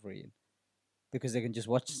with overeating because they can just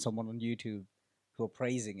watch someone on YouTube who are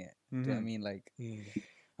praising it. Do you know what I mean? Like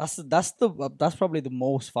that's probably the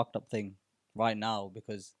most fucked up thing right now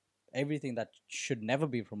because everything that should never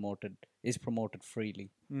be promoted is promoted freely.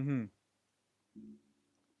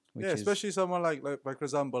 which Yeah, is especially someone like for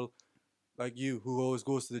example, like you who always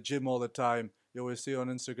goes to the gym all the time. You always see on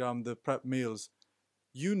Instagram the prep meals.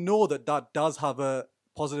 You know that does have a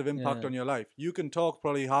positive impact yeah, on your life. You can talk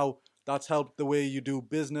probably how that's helped the way you do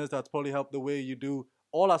business. That's probably helped the way you do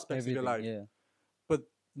all aspects of your everything. life. Yeah, But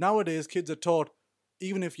nowadays, kids are taught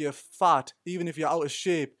even if you're fat, even if you're out of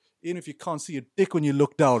shape, even if you can't see your dick when you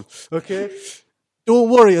look down, okay? Don't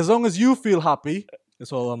worry, as long as you feel happy,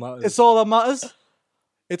 It's all that matters. it's all that matters.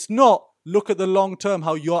 It's not look at the long term,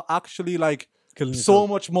 how you're actually like Killing so yourself.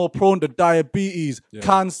 much more prone to diabetes, Yeah.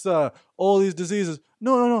 cancer, all these diseases.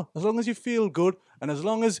 No. As long as you feel good and as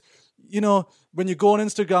long as, when you go on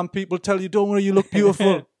Instagram, people tell you, don't worry, you look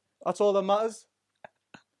beautiful. That's all that matters.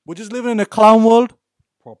 We're just living in a clown world.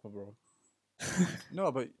 Proper, bro.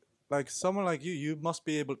 No, but like someone like you must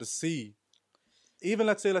be able to see. Even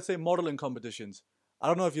let's say modeling competitions. I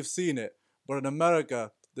don't know if you've seen it, but in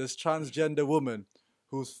America, this transgender woman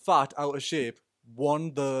who's fat, out of shape,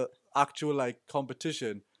 won the actual like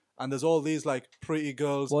competition, and there's all these like pretty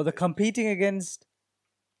girls. well, they're competing against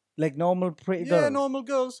like normal pretty Yeah, girls. normal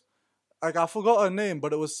girls. Like I forgot her name,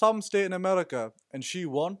 but it was some state in America, and she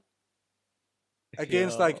won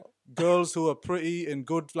against Yo. like girls who are pretty in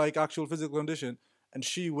good like actual physical condition, and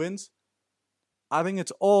she wins. I think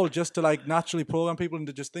it's all just to like naturally program people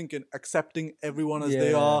into just thinking, accepting everyone as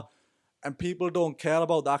they Yeah. are, and people don't care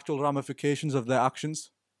about the actual ramifications of their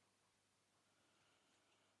actions.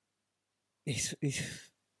 It's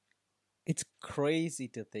it's crazy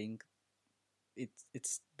to think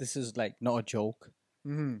it's this is like not a joke.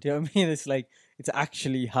 Mm-hmm. Do you know what I mean? It's like it's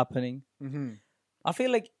actually happening. Mm-hmm. I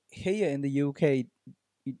feel like here in the UK,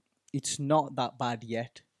 it's not that bad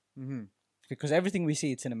yet Mm-hmm. because everything we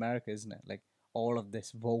see, it's in America, isn't it? Like all of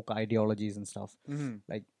this woke ideologies and stuff. Mm-hmm.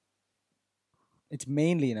 Like it's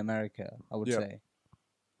mainly in America, I would Yeah. say.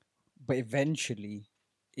 But eventually,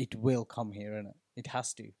 it will come here, and it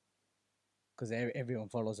has to, because everyone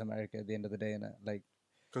follows America at the end of the day, and like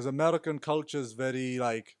Because American culture is very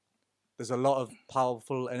like, there's a lot of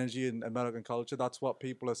powerful energy in American culture. That's what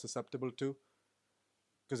people are susceptible to.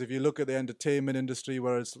 Because if you look at the entertainment industry,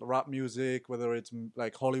 whether it's rap music, whether it's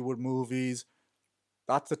like Hollywood movies,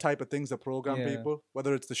 that's the type of things that program Yeah. people.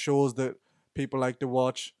 Whether it's the shows that people like to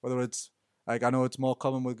watch, whether it's like I know it's more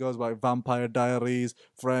common with girls like Vampire Diaries,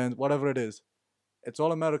 Friends, whatever it is. It's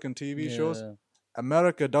all American TV shows. yeah,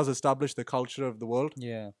 America does establish the culture of the world.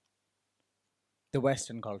 yeah, the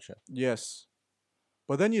Western culture. Yes.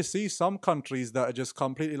 But then you see some countries that are just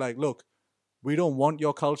completely like, look, we don't want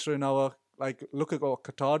your culture in our, like, look at what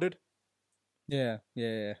Qatar did. Yeah,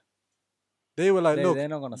 yeah. They were like, look, They're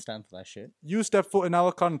not gonna stand for that shit. you step foot in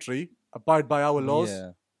our country, abide by our laws.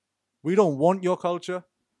 Yeah, We don't want your culture.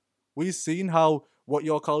 We've seen what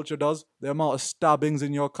your culture does. The amount of stabbings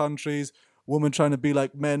in your countries, women trying to be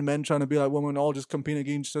like men, men trying to be like women, all just competing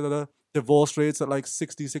against each other. Divorce rates at like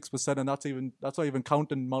 66%, and that's not even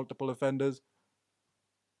counting multiple offenders.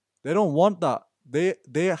 They don't want that.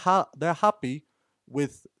 They're happy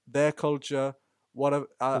with their culture, whatever.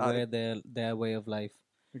 their way of life.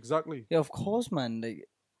 Exactly. Yeah, of course, man. Like,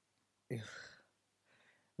 it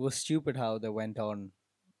was stupid how they went on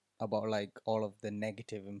about like all of the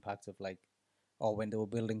negative impacts of like, or when they were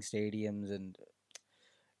building stadiums and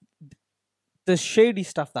the shady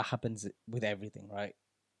stuff that happens with everything, right?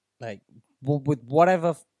 Like with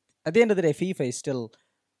whatever. At the end of the day, FIFA is still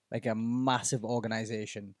like a massive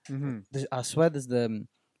organization. Mm-hmm. I swear, there's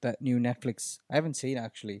that new Netflix. I haven't seen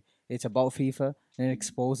actually. It's about FIFA and it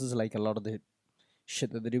exposes like a lot of the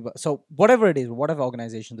shit that they do. But so whatever it is, whatever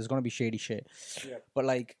organization, there's gonna be shady shit. Yeah. But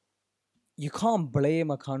like, you can't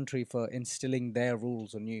blame a country for instilling their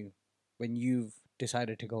rules on you when you've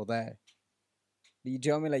decided to go there. Do you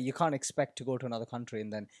know what I mean? Like, you can't expect to go to another country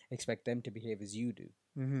and then expect them to behave as you do.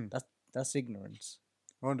 Mm-hmm. That's ignorance.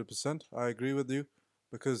 100%. I agree with you,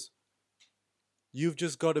 because you've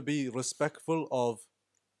just got to be respectful of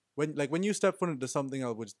when you step foot into something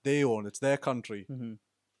else which they own, it's their country. Mm-hmm.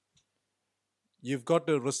 You've got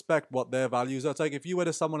to respect what their values are. It's like if you went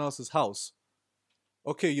to someone else's house,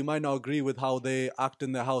 okay, you might not agree with how they act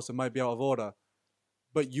in their house, it might be out of order,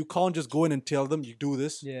 but you can't just go in and tell them you do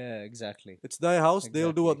this. Yeah, exactly. It's their house.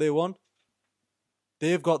 They'll do what Exactly. they want.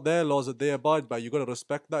 They've got their laws that they abide by. You got to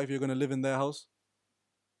respect that if you're going to live in their house.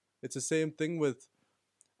 It's the same thing with.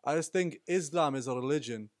 I just think Islam is a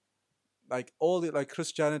religion, like all the like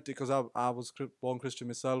Christianity. Because I was born Christian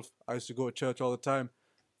myself. I used to go to church all the time.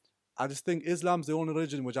 I just think Islam's the only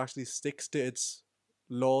religion which actually sticks to its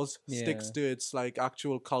laws, sticks Yeah. to its like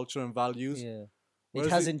actual culture and values. Yeah. It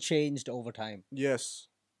Whereas hasn't changed over time. Yes.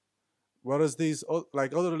 Whereas these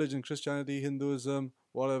like other religions, Christianity, Hinduism,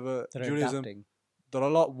 whatever, They're Judaism, adapting. they're a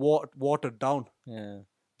lot watered down. Yeah.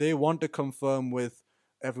 They want to confirm with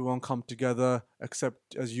everyone come together,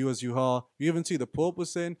 accept as you are. You even see the Pope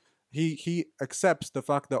was saying he accepts the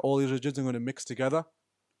fact that all these religions are going to mix together.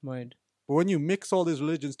 Right. But when you mix all these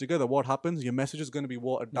religions together, what happens? Your message is going to be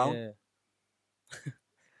watered down. Yeah.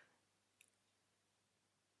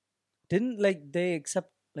 Didn't like they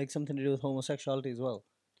accept like something to do with homosexuality as well?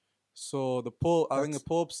 So the Pope, I think the That's-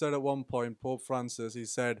 Pope said at one point, Pope Francis, he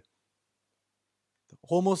said,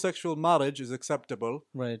 homosexual marriage is acceptable,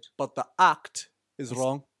 Right. but the act is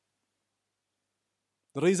wrong.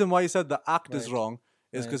 The reason why he said the act is Right. wrong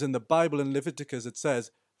is Right. because in the Bible in Leviticus it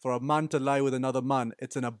says, for a man to lie with another man,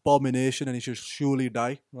 it's an abomination and he should surely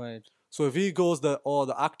die. Right. So if he goes the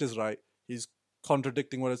act is right, he's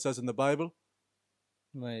contradicting what it says in the Bible.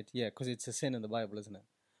 Right. Yeah, because it's a sin in the Bible, isn't it?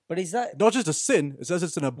 But is that Not just a sin, it says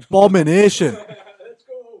it's an abomination.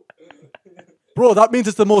 Bro, that means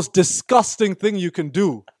it's the most disgusting thing you can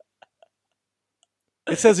do.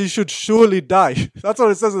 It says he should surely die. That's what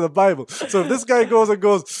it says in the Bible. So if this guy goes and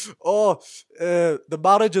goes, the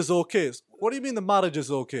marriage is okay. What do you mean the marriage is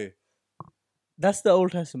okay? that's the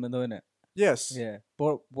Old Testament, though, isn't it? Yes. Yeah.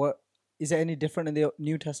 But what is it any different in the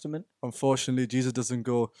New Testament? Unfortunately, Jesus doesn't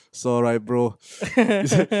go, it's all right, bro. You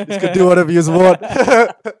can do whatever you want.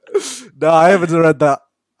 No, I haven't read that.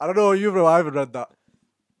 I don't know you, bro. I haven't read that.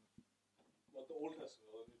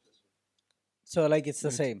 So like it's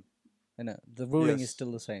the same. The ruling Yes. is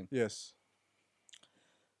still the same. Yes.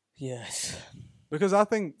 Yes. Because I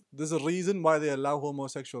think there's a reason why they allow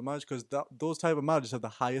homosexual marriage, because those type of marriages have the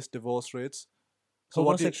highest divorce rates. So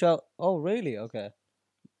what do you- Homosexual. Oh, really? Okay.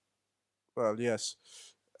 Well, yes.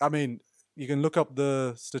 I mean, you can look up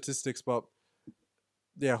the statistics, but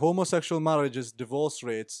yeah, homosexual marriages divorce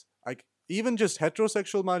rates, like even just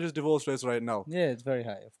heterosexual marriages divorce rates right now, Yeah, it's very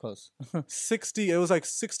high, of course. 60, it was like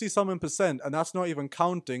 60 something percent, and that's not even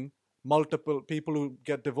counting multiple people who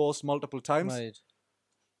get divorced multiple times. Right.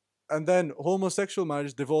 And then homosexual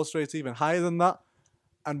marriage divorce rates even higher than that.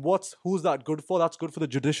 And who's that good for? That's good for the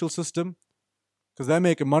judicial system, because they're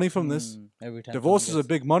making money from this. Every time. Divorces are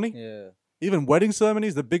big money. Yeah. Even wedding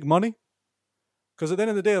ceremonies, they're big money. Because at the end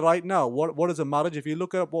of the day, right now, what is a marriage? If you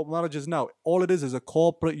look at what marriage is now, all it is a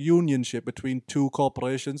corporate unionship between two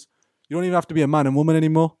corporations. You don't even have to be a man and woman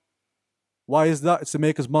anymore. Why is that? It's to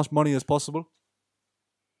make as much money as possible.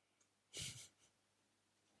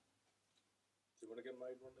 You want to get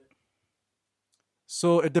married one day?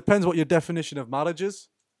 So it depends what your definition of marriage is.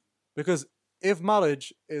 Because if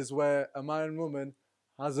marriage is where a man and woman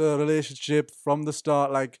has a relationship from the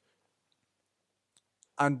start, like,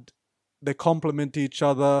 and they complement each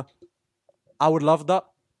other, I would love that.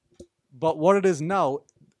 But what it is now,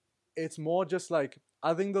 it's more just like,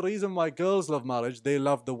 I think the reason why girls love marriage, they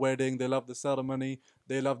love the wedding, they love the ceremony,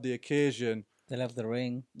 they love the occasion. They love the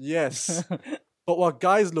ring. Yes. But what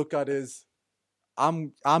guys look at is,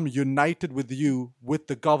 I'm united with you, with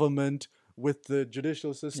the government, with the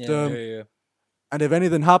judicial system. Yeah. And if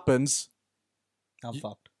anything happens, I'm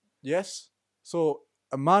fucked. yes. So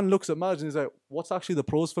a man looks at marriage and he's like, what's actually the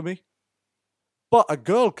pros for me? But a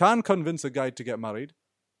girl can convince a guy to get married.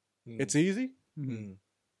 It's easy. Mm.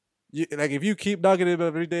 Like if you keep nagging him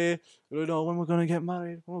every day, you know, when we're gonna get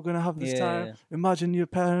married, when we're gonna have this time. Yeah. Imagine your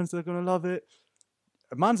parents, they're gonna love it.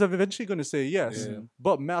 A man's eventually gonna say yes. Yeah.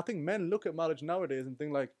 But I think men look at marriage nowadays and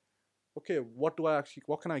think like, okay, what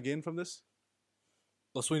can I gain from this?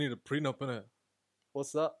 That's why you need a prenup, innit?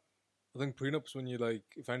 What's that? I think prenups when you like,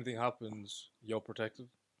 if anything happens, you're protected.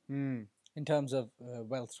 Hmm. In terms of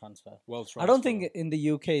wealth transfer. Wealth I don't transfer. think in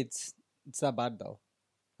the UK it's that bad though.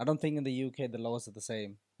 I don't think in the UK the laws are the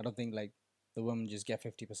same. I don't think like the women just get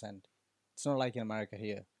 50%. It's not like in America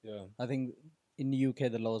here. Yeah. I think in the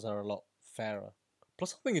UK the laws are a lot fairer.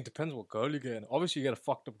 Plus, I think it depends what girl you get. Obviously, you get a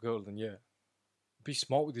fucked up girl, then yeah. Be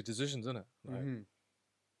smart with your decisions, innit? Like, Mhm.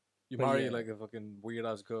 you But marry yeah. like a fucking weird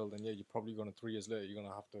ass girl, then yeah, you're probably gonna 3 years later, you're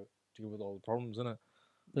gonna have to deal with all the problems, innit?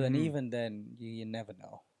 But then even then you never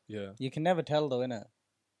know. Yeah. You can never tell though, innit?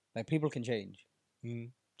 Like people can change.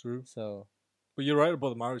 True. So But you're right about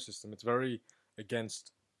the marriage system. It's very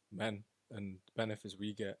against men and benefits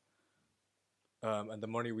we get, and the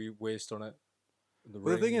money we waste on it. But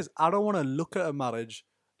the thing is, I don't want to look at a marriage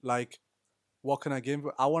like, what can I give?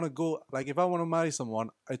 I want to go, like, if I want to marry someone,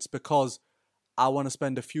 it's because I want to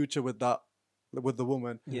spend a future with the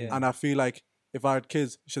woman. Yeah. And I feel like if I had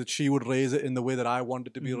kids, she would raise it in the way that I want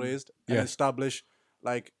it to be raised and Yeah. establish,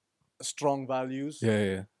 like, strong values.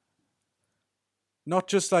 yeah. Not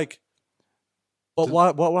just like, but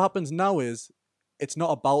what happens now is, it's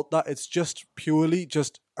not about that. It's just purely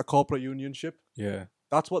just a corporate unionship. Yeah.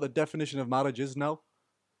 That's what the definition of marriage is now.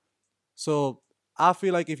 So I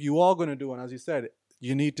feel like if you are going to do one, as you said,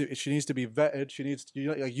 she needs to be vetted.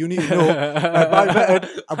 You need to know. By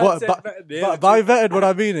vetted, by vetted, what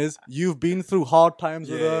I mean is you've been through hard times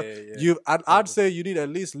with her. I'd say you need to at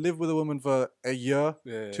least live with a woman for a year,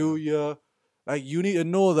 2 year. Like you need to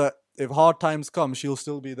know that if hard times come, she'll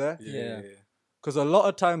still be there. Yeah. Because a lot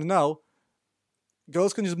of times now,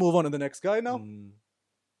 girls can just move on to the next guy now.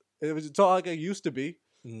 It's not like it used to be.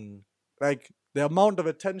 Like the amount of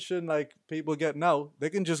attention like people get now, they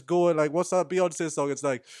can just go and like, what's that Beyonce song? It's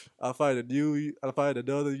like, I'll find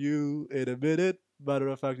another you in a minute. Matter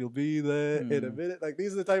of fact, you'll be there in a minute. Like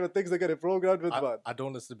these are the type of things they get it programmed with, man. I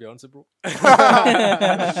don't listen to Beyonce, bro.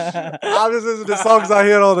 I'm just listening to songs I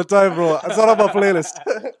hear all the time, bro. It's not on my playlist.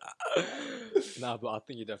 Nah, but I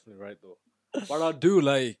think you're definitely right though. But I do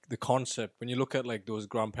like the concept when you look at like those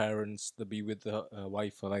grandparents that be with the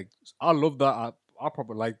wife. Like I love that. I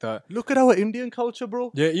probably like that. Look at our Indian culture,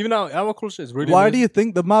 bro. Yeah, even our culture is really. Why amazing. do you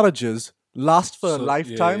think the marriages last for So-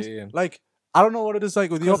 lifetimes? yeah. Like, I don't know what it is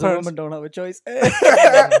like with your Because the parents. women don't have a choice.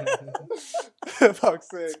 Fuck's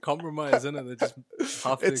sake. It's compromise, isn't it? They just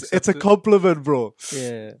have to It's accept a it. compliment, bro.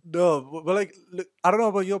 Yeah. No, but like, look, I don't know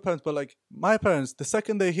about your parents, but like my parents, the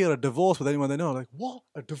second they hear a divorce with anyone they know, like, what?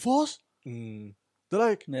 A divorce? Mm, They're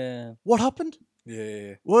like, Yeah. what happened?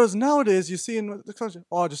 yeah. Whereas nowadays, you see in the culture,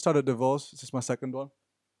 oh, I just had a divorce. It's just my second one.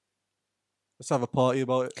 Let's have a party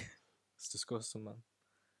about it. It's disgusting, man.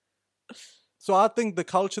 So I think the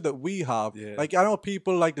culture that we have, Yeah. like I know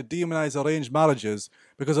people like to demonize arranged marriages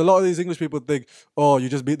because a lot of these English people think, oh, you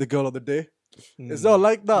just meet the girl of the day. It's not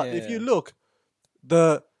like that. If you Yeah. look,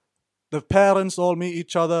 the parents all meet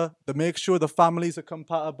each other. They make sure the families are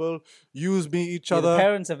compatible. Yous meet each Yeah, other. the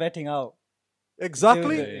parents are vetting out.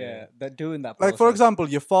 Exactly. Yeah, they're doing that. Like for process. example,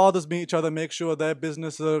 your fathers meet each other, make sure their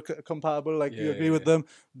businesses are compatible. Like you Yeah, agree with them.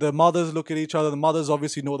 The mothers look at each other. The mothers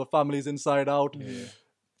obviously know the families inside out. Yeah.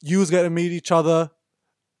 Yous get to meet each other,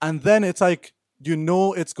 and then it's like you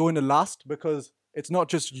know it's going to last because it's not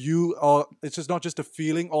just you, or it's just not just a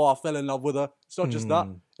feeling. Oh, I fell in love with her. It's not just that.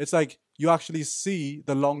 It's like you actually see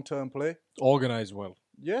the long term play. Organized well.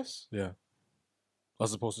 Yes. Yeah.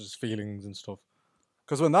 As opposed to just feelings and stuff.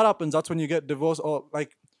 Because when that happens, that's when you get divorced. Or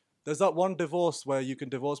like, there's that one divorce where you can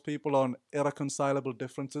divorce people on irreconcilable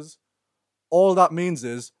differences. All that means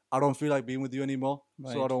is I don't feel like being with you anymore, so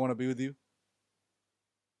I Right. don't want to be with you.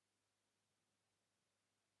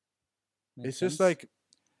 Makes It's just sense. like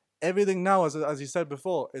everything now, as you said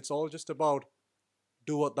before, it's all just about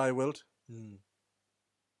do what thy wilt.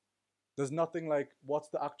 There's nothing like what's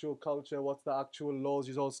the actual culture, what's the actual laws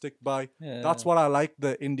you all stick by. That's Yeah. what I like,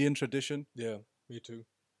 the Indian tradition. Yeah, me too.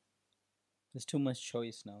 There's too much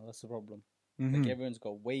choice now. That's the problem. Mhm. Like everyone's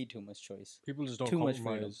got way too much choice. People just don't Too much freedom.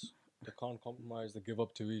 compromise. They can't compromise. They give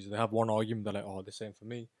up too easy. They have one argument. They're like, "Oh, the same for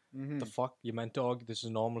me." The fuck? You meant to argue? This is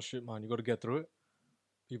normal shit, man. You got to get through it.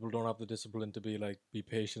 People don't have the discipline to be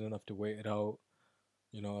patient enough to wait it out.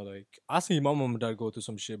 You know, like I see my mom and dad go through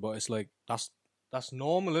some shit, but it's like that's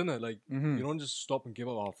normal, innit? Like you don't just stop and give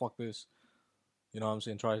up. Oh, fuck this. You know what I'm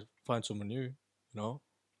saying? Try to find someone new. You know.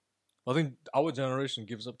 I think our generation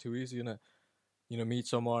gives up too easy, innit? You know, meet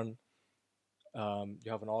someone,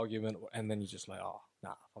 you have an argument, and then you're just like, oh,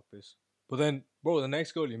 nah, fuck this. But then, bro, the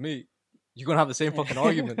next girl you meet, you're gonna have the same fucking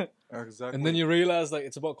argument, Exactly. and then you realize like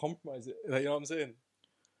it's about compromise. Like, you know what I'm saying?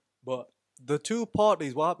 But the two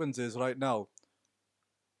parties, what happens is right now,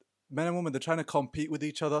 men and women, they're trying to compete with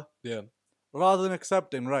each other yeah, rather than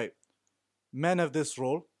accepting, right? Men have this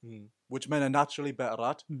role, Mm. which men are naturally better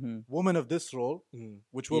at. Mhm. Women have this role, Mm.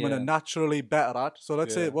 which women Yeah. are naturally better at. So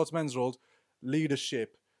let's say Yeah. what's men's roles?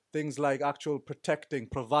 Leadership, things like actual protecting,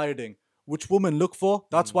 providing. Which women look for?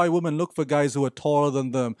 That's why women look for guys who are taller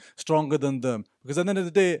than them, stronger than them. Because at the end of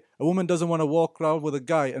the day, a woman doesn't want to walk around with a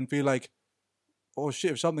guy and feel like, oh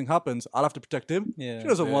shit, if something happens, I'll have to protect him. Yeah. She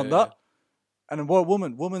doesn't want Yeah. that. And what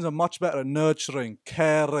women are much better at nurturing,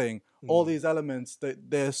 caring, all these elements that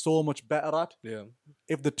they're so much better at. yeah,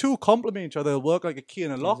 If the two complement each other, they'll work like a key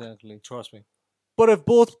and a lock. Exactly. trust me. But if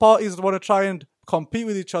both parties want to try and compete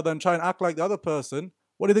with each other and try and act like the other person,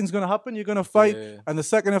 what do you think is going to happen? You're going to fight. Yeah. And the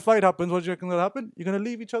second a fight happens, what do you reckon is going to happen? You're going to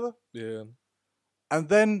leave each other. Yeah, And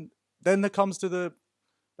then there comes to the,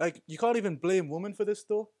 like, you can't even blame women for this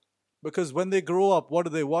though. Because when they grow up, what do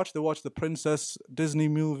they watch? They watch the princess Disney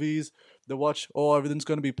movies. They watch, oh, everything's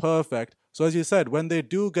going to be perfect. So as you said, when they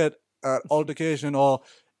do get an altercation or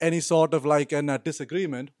any sort of like a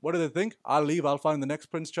disagreement, what do they think? I'll leave. I'll find the next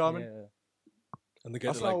Prince Charming. Yeah. and they get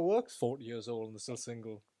That's to, how like it works. 40 years old and they're still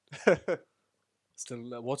single.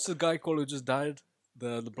 Still, what's the guy called who just died?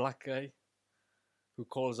 The black guy who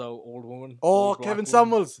calls out old woman. Oh, old black Kevin woman.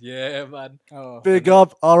 Samuels. Yeah, man. Oh, Big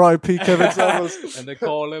up, R.I.P. Kevin Samuels. And they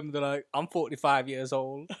call him. They're like, I'm 45 years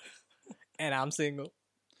old, and I'm single.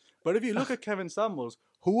 But if you look at Kevin Samuels,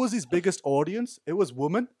 who was his biggest audience? It was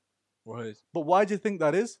women. Right. But why do you think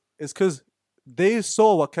that is? It's because they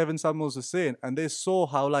saw what Kevin Samuels was saying, and they saw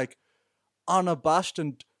how like unabashed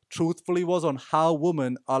and truthful he was on how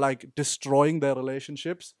women are like destroying their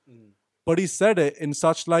relationships. But he said it in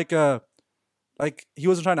such like a he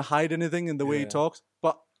wasn't trying to hide anything in the way he Yeah. talks.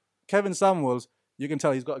 But Kevin Samuels, you can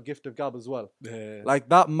tell he's got a gift of gab as well. Yeah. Like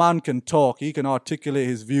that man can talk, he can articulate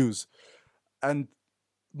his views. And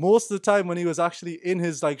most of the time when he was actually in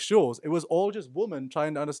his like shows, it was all just women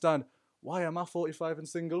trying to understand, why am I 45 and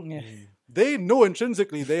single? yeah. They know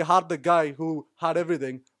intrinsically they had the guy who had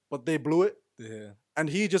everything, but they blew it. Yeah. And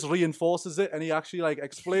he just reinforces it, and he actually like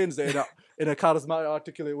explains it in a charismatic,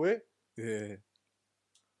 articulate way. Yeah.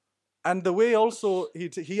 And the way also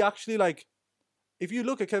he actually like, if you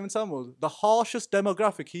look at Kevin Samuels, the harshest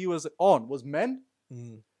demographic he was on was men.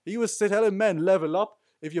 He was telling men level up.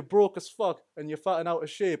 If you're broke as fuck and you're fat and out of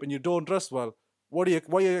shape and you don't dress well, what are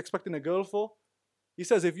you expecting a girl for? He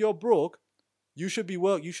says if you're broke, you should be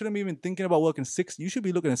you shouldn't be even thinking about working 60. You should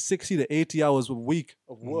be looking at 60 to 80 hours a week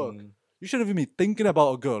of work. You shouldn't even be thinking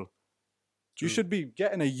about a girl. You should be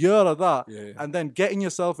getting a year of that and then getting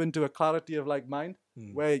yourself into a clarity of like mind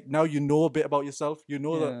where now you know a bit about yourself. You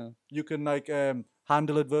know that you can like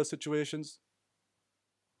handle adverse situations.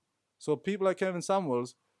 So people like Kevin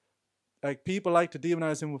Samuels, like people like to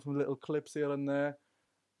demonize him with little clips here and there,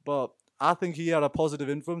 but I think he had a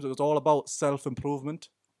positive influence. It was all about self-improvement.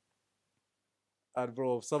 And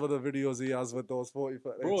bro, some of the videos he has with those 40,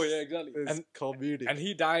 Bro, yeah, exactly. It's comedic. And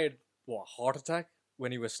he died, what, heart attack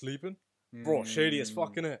when he was sleeping? Bro, shady as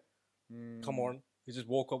fuck, innit? Come on. He just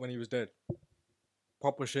woke up when he was dead.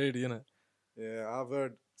 Proper shady, innit? Yeah, I've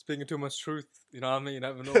heard. Speaking too much truth, you know what I mean? You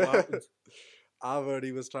never know what happens. I've heard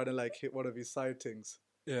he was trying to like hit one of his sightings.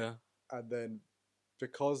 Yeah. And then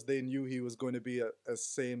because they knew he was going to be a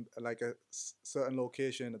certain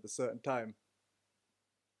location at a certain time,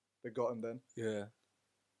 they got him then. Yeah.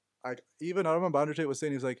 Like even I remember Andrew Tate was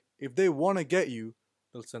saying, he was like, if they want to get you,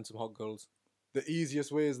 They'll send some hot girls the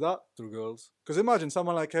easiest way is that. through girls. Because imagine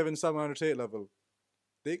someone like Kevin Samuel, Andrew Tate level,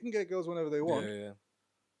 they can get girls whenever they want. Yeah.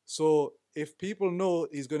 So if people know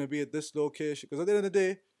he's going to be at this location, because at the end of the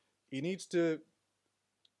day, he needs to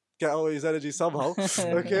get all his energy somehow.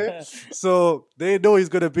 Okay, so they know he's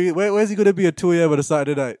going to be. Where's he going to be at 2 a.m. on a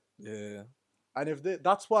Saturday night? Yeah. And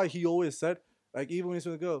that's why he always said, like even when he's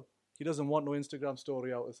with a girl, he doesn't want no Instagram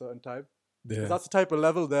story out at a certain time. Yeah. 'Cause that's the type of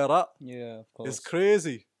level they're at. Yeah, of course. It's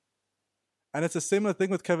crazy. And it's a similar thing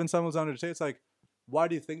with Kevin Samuels and Andrew Tate. It's like, why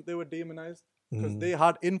do you think they were demonized? Because they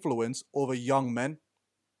had influence over young men.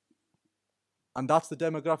 And that's the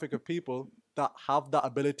demographic of people that have that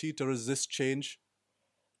ability to resist change.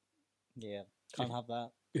 Yeah, can't have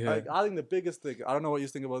that. Yeah. Like, I think the biggest thing, I don't know what you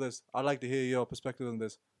think about this. I'd like to hear your perspective on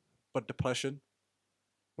this. But depression,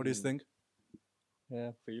 what do you think?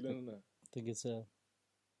 Yeah, Feeling, innit? I think it's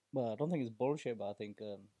well, I don't think it's bullshit, but I think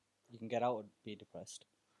you can get out and be depressed.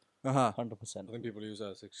 100%. I think people use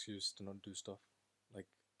that as an excuse to not do stuff. Like,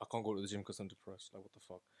 I can't go to the gym because I'm depressed. Like, what the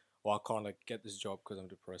fuck? Or I can't like get this job because I'm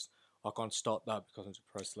depressed. Or I can't start that because I'm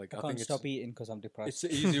depressed. Like, I think can't stop eating because I'm depressed.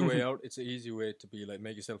 it's the easy way out. It's an easy way to be like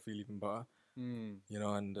make yourself feel even better. You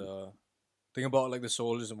know, and think about like the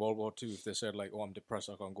soldiers in World War II. If they said like, "Oh, I'm depressed,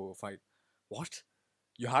 I can't go fight," what?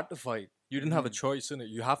 You had to fight. You didn't have a choice in it.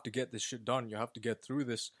 You have to get this shit done. You have to get through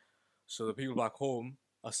this, so the people back home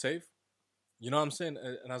are safe. You know what I'm saying?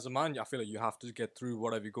 And as a man, I feel like you have to get through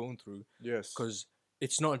whatever you're going through. Yes. Because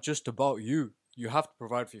it's not just about you. You have to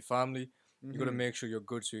provide for your family. You got to make sure you're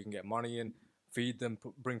good so you can get money in, feed them,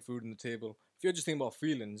 bring food on the table. If you're just thinking about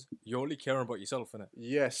feelings, you're only caring about yourself, innit?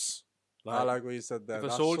 Yes. I like what you said there. If a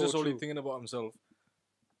That's soldier's so only true. thinking about himself,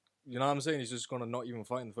 you know what I'm saying? He's just going to not even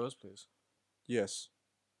fight in the first place. Yes.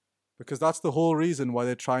 Because that's the whole reason why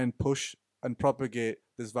they try and push and propagate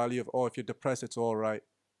this value of, oh, if you're depressed, it's all right.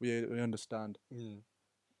 We understand.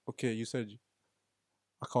 Okay, you said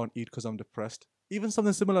I can't eat because I'm depressed. Even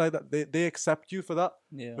something similar like that, they accept you for that.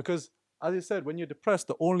 Yeah. Because, as you said, when you're depressed,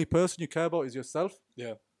 the only person you care about is yourself.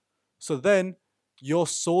 Yeah. So then you're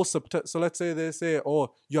so so let's say they say,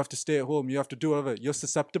 oh, you have to stay at home, you have to do whatever. You're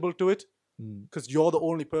susceptible to it because you're the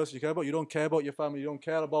only person you care about. You don't care about your family. You don't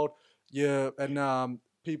care about your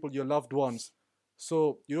people, your loved ones.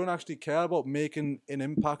 So you don't actually care about making an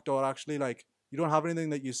impact or actually like you don't have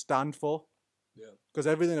anything that you stand for. Yeah. Because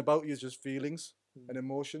everything about you is just feelings and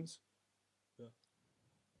emotions. Yeah.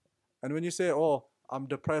 And when you say, oh, I'm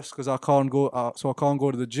depressed because I can't go, so I can't go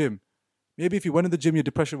to the gym. maybe if you went to the gym, your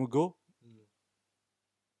depression would go.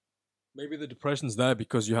 Maybe the depression's there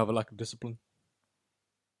because you have a lack of discipline.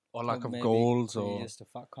 Or lack of goals, you're or just a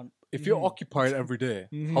fat cunt. if you're occupied every day,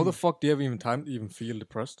 how the fuck do you have even time to even feel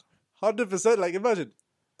depressed? 100%. Like, imagine.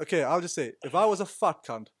 Okay, I'll just say, if I was a fat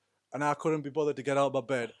cunt and I couldn't be bothered to get out of my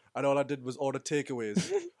bed and all I did was order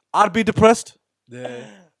takeaways, I'd be depressed. Yeah,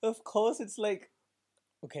 Of course, it's like,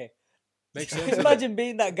 okay. makes sense. Imagine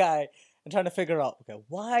being that guy and trying to figure out, okay,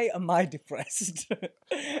 why am I depressed?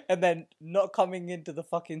 And then not coming into the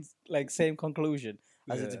fucking like same conclusion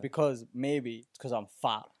as it's Yeah. because maybe it's because I'm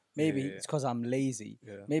fat. Maybe Yeah. it's because I'm lazy.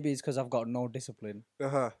 Yeah. Maybe it's because I've got no discipline.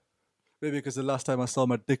 Maybe because the last time I saw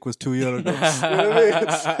my dick was 2 years ago. You know what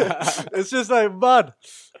I mean? It's just like mad.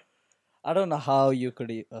 I don't know how you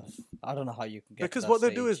could. I don't know how you can get. Because to what that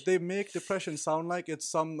they do is stage. they make depression sound like it's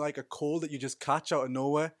some like a cold that you just catch out of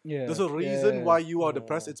nowhere. Yeah, There's a reason yeah. why you are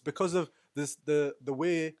depressed. It's because of the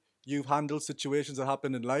way you've handled situations that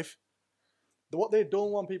happen in life. What they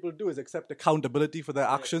don't want people to do is accept accountability for their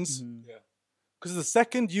actions. Yeah. Because the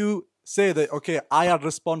second you say that, okay, I had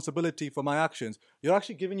responsibility for my actions, you're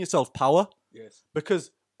actually giving yourself power. Yes. Because,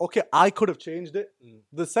 okay, I could have changed it.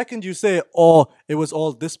 The second you say, oh, it was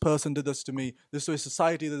all this person did this to me, this way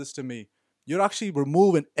society did this to me, you're actually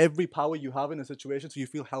removing every power you have in a situation, so you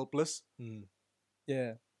feel helpless.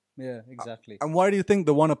 Yeah, exactly. And why do you think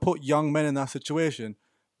they want to put young men in that situation?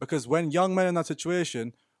 Because when young men in that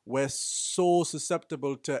situation, we're so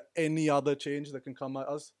susceptible to any other change that can come at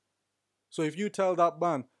us. So if you tell that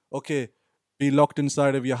man, okay, be locked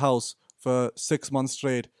inside of your house for 6 months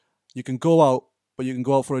straight, you can go out, but you can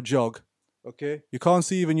go out for a jog, okay? You can't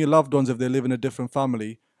see even your loved ones if they live in a different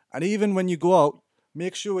family. And even when you go out,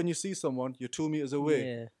 make sure when you see someone, you're 2 meters away.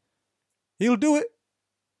 Yeah. He'll do it.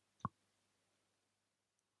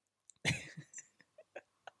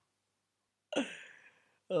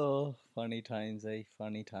 Oh, funny times, eh?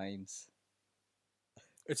 Funny times.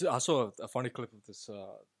 I saw a funny clip of this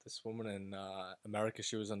this woman in America.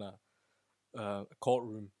 She was in a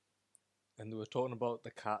courtroom, and they were talking about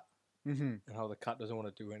the cat and how the cat doesn't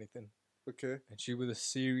want to do anything. Okay. And she, with a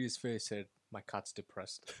serious face, said, "My cat's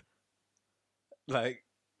depressed." Like,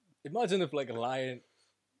 imagine if like a lion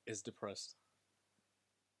is depressed.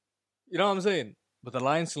 You know what I'm saying? But the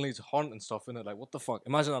lion still needs to hunt and stuff in it. Like, what the fuck?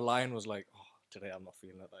 Imagine a lion was like, "Oh, today I'm not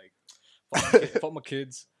feeling it. Like, fuck my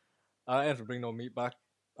kids. I have to bring no meat back.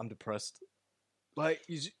 I'm depressed." Like,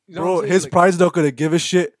 you know what Bro, I'm saying? his Like, pride's not going to give a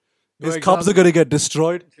shit. No, His cubs are exactly. going to get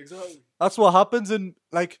destroyed. Exactly. That's what happens in,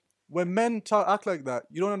 like, when men act like that,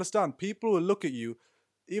 you don't understand. People will look at you.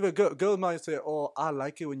 Even girls might say, oh, I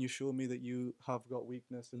like it when you show me that you have got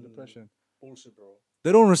weakness and depression. Bullshit, bro.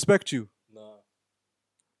 They don't respect you. Nah.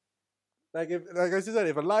 Like I said,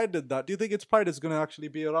 if a lion did that, do you think its pride is going to actually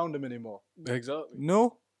be around him anymore? Exactly.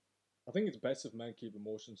 No. I think it's best if men keep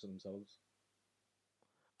emotions to themselves.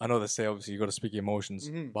 I know they say obviously you got to speak your emotions,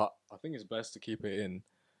 but I think it's best to keep it in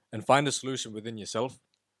and find a solution within yourself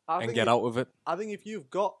and get out of it. I think if you've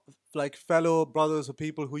got, like, fellow brothers or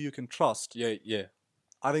people who you can trust, Yeah.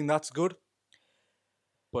 I think that's good.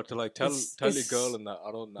 But to like tell your it's- girl and that,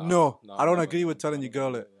 I don't know. No, I don't agree with telling your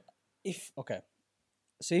girl it.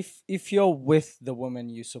 So if you're with the woman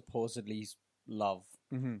you supposedly love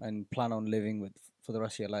Mm-hmm. and plan on living with for the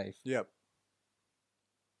rest of your life, Yep.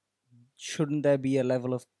 shouldn't there be a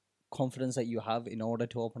level of confidence that you have in order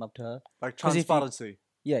to open up to her? Like 'Cause if you- transparency.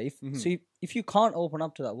 Yeah, if you can't open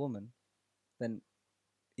up to that woman, then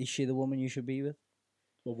is she the woman you should be with?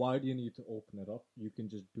 But why do you need to open it up? You can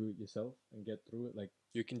just do it yourself and get through it. Like,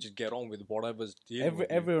 you can just get on with whatever's dealing with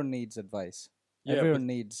you. Everyone needs advice. Yeah, Everyone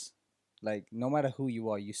needs, like, no matter who you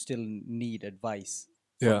are, you still need advice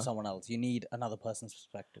from Yeah. someone else. You need another person's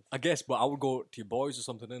perspective. I guess, but I would go to your boys or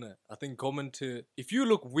something, innit? I think coming to... If you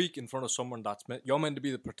look weak in front of someone you're meant to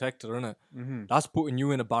be the protector, innit? That's putting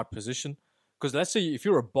you in a bad position. Because let's say if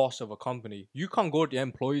you're a boss of a company, you can't go to your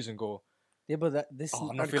employees and go, Yeah, but this "Oh, I'm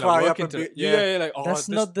And not feeling cry like up working and today." be- Yeah, like, "Oh, that's this-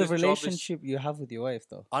 not the this job is-" relationship you have with your wife,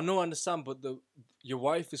 though. I know, I understand, but your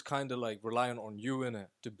wife is kind of like relying on you, innit?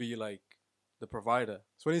 To be like the provider.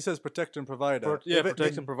 So when he says protect and provider,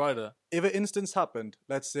 Protect and provider. if an instance happened,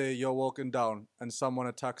 let's say you're walking down and someone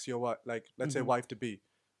attacks your wife, like let's say wife to be,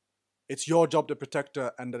 it's your job to protect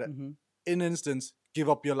her, and in instance, give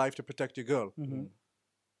up your life to protect your girl.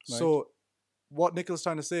 So what Nicole's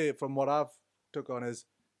trying to say, from what I've took on, is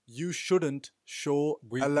you shouldn't show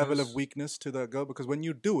a level of weakness to the girl, because when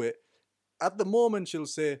you do it, at the moment she'll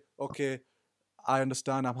say, okay, I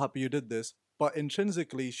understand, I'm happy you did this, but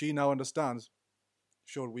intrinsically she now understands,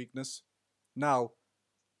 showed weakness. Now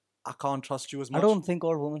I can't trust you as much. I don't think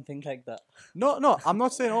all women think like that. No, I'm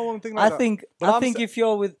not saying all women think like that. I think But if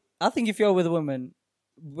you're with I think if you're with a woman,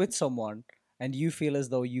 with someone, and you feel as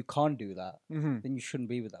though you can't do that, then you shouldn't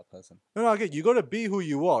be with that person. No, again, you got to be who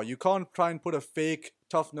you are. You can't try and put a fake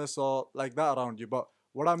toughness or like that around you. But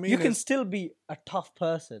what I mean You can is, still be a tough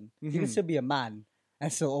person. You can still be a man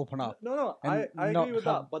and still open up. no, and I not agree with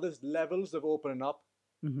have- that. But there's levels of opening up.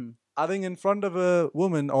 Mhm. I think in front of a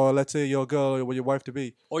woman, or let's say your girl or your wife to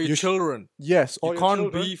be, Or your you children. yes, or You your can't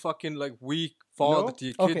children. be fucking like weak father No? to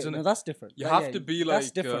your Okay, kids. no, innit? that's different. You That- have yeah, to be that's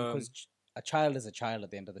like, different because a child is a child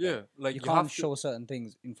at the end of the yeah, day. like You you can't have to- show certain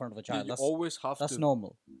things in front of a Yeah, child. you That's always have that's to.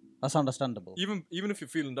 normal. That's understandable. Even if you're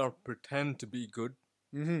feeling down, pretend to be good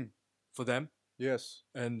for them, Yes,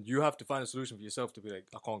 and you have to find a solution for yourself to be like,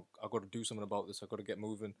 I can't. I got to do something about this. I got to get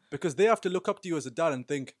moving. because they have to look up to you as a dad and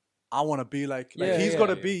think, I want to be like Yeah, he's yeah, got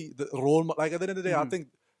to yeah. be the role. Like at the end of the day, I think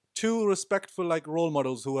two respectful like role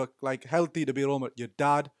models who are like healthy to be role model. Your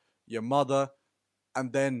dad, your mother,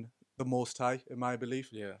 and then the Most High, in my belief.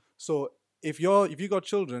 Yeah. So if you got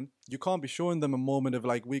children, you can't be showing them a moment of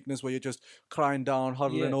like weakness where you're just crying down,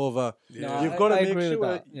 huddling Yeah. over. Yeah. You've got to I make agree with sure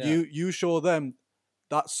that, yeah. you show them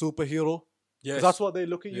that superhero. Yes. Because that's what they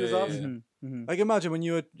look at you Yeah, as. yeah, Mhm. Like imagine when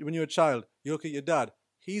you're a child, you look at your dad.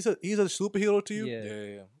 He's a superhero to you. Yeah. Yeah.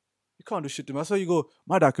 Yeah. You can't do shit to him. That's why you go,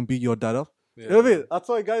 my dad can beat your dad up. Yeah. You know what I mean? That's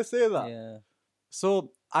why guys say that. Yeah.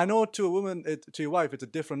 So I know to a woman, to your wife, it's a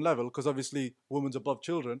different level because obviously woman's above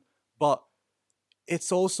children. But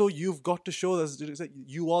it's also you've got to show that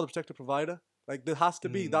you are the protector provider. Like there has to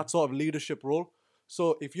be that sort of leadership role.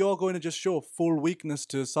 So if you're going to just show full weakness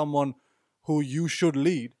to someone who you should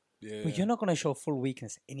lead, Yeah. But you're not going to show full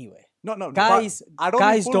weakness anyway. no, but Guys, I don't mean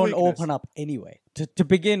guys full don't weakness. open up anyway. To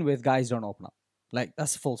begin with, guys don't open up. Like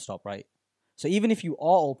that's full stop, right? So even if you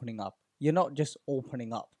are opening up, you're not just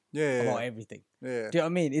opening up Yeah, about yeah, everything. yeah. Do you know what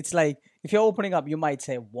I mean? It's like if you're opening up, you might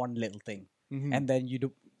say one little thing, Mm-hmm. and then you do.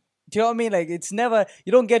 Do you know what I mean? Like it's never.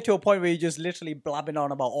 You don't get to a point where you're just literally blabbing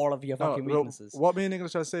on about all of your fucking No, weaknesses. what me and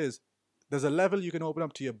English trying to say is, there's a level you can open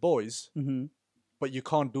up to your boys, Mm-hmm. but you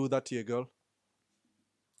can't do that to your girl.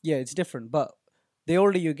 Yeah, it's different. But the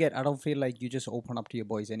older you get, I don't feel like you just open up to your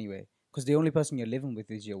boys anyway, because the only person you're living with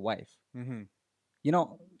is your wife. Mm-hmm. You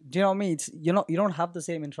know, do you know what I mean? It's you don't have the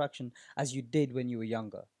same interaction as you did when you were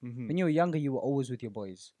younger. Mm-hmm. When you were younger, you were always with your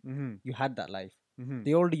boys. Mm-hmm. You had that life. Mm-hmm.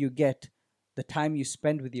 The older you get, the time you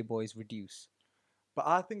spend with your boys reduce. But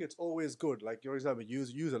I think it's always good. Like your example,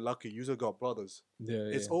 you're lucky. You've got brothers.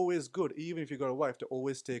 Yeah. It's always good, even if you got a wife, to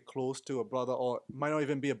always stay close to a brother, or it might not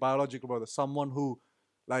even be a biological brother, someone who,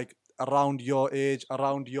 like, around your age,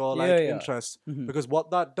 around your like Yeah, yeah. interests. Mhm. Because what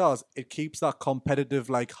that does, it keeps that competitive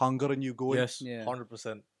like hunger in you going. Yes. Yeah.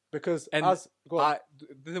 100%. Because And go on.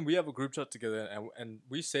 then we have a group chat together, and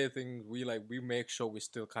we say things. We make sure we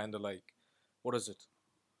still kind of like, what is it?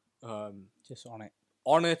 Just on it.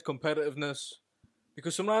 On it, competitiveness.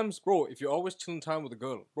 Because sometimes, bro, if you're always chilling time with a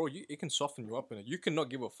girl, bro, it can soften you up in it. You cannot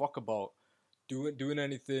give a fuck about doing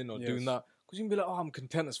anything or doing Yes. that. Because you can be like, oh, I'm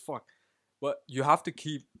content as fuck. But you have to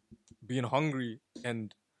keep being hungry,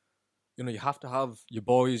 and you have to have your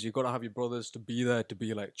boys, you got to have your brothers to be there, to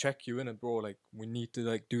be like, check you in it, bro. Like, we need to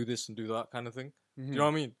like do this and do that kind of thing. Do you know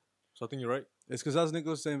what I mean? So I think you're right. It's because as Nick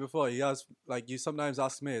was saying before, he has like you sometimes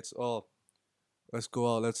ask mates, "Oh, let's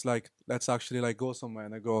go out. Let's actually like go somewhere."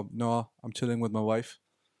 And they go, "No, I'm chilling with my wife."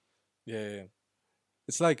 Yeah.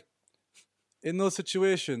 It's like in those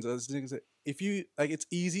situations, as Nick said, if you like, it's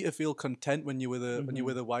easy to feel content when you're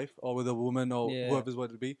with a wife or with a woman or Yeah. whoever's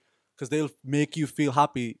what it be, because they'll make you feel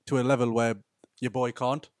happy to a level where your boy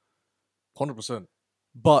can't. 100%.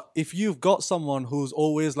 But if you've got someone who's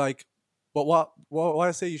always like, but why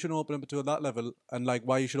I say you shouldn't open up to that level, and like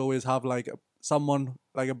why you should always have like someone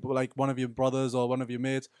like one of your brothers or one of your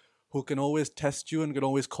mates who can always test you and can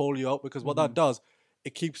always call you out, because what that does,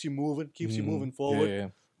 it keeps you moving, you moving forward. Yeah.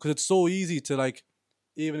 Because it's so easy to like,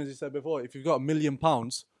 even as you said before, if you've got £1 million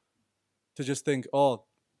to just think, oh,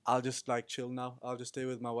 I'll just like chill now, I'll just stay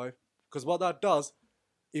with my wife. Because what that does,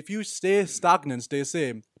 if you stay stagnant, stay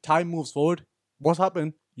same, time moves forward. What's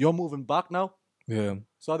happened? You're moving back now. Yeah.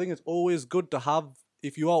 So I think it's always good to have,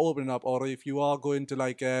 if you are opening up or if you are going to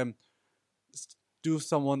like do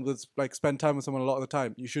someone with like spend time with someone a lot of the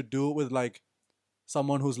time, you should do it with like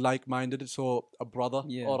someone who's like-minded, so a brother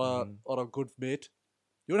Yeah. or a good mate.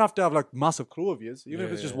 You don't have to have like massive crew of yous, even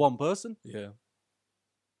if it's just one person. Yeah.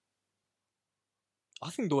 I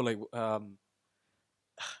think though, like,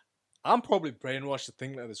 I'm probably brainwashed to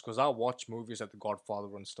think like this because I watch movies like The Godfather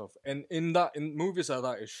and stuff, and in movies like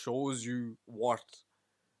that, it shows you what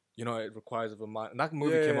it requires of a man. And that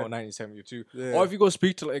movie came out in 1972. Yeah. Or if you go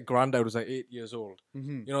speak to like a granddad who's like 8 years old,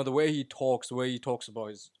 Mm-hmm. the way he talks about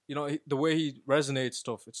his, the way he resonates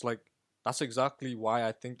stuff. It's like that's exactly why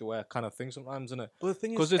I think the way I kind of think sometimes, isn't it? But the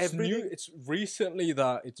thing Because is, it's everything. new. It's recently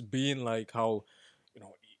that it's been like how,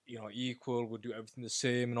 equal, would do everything the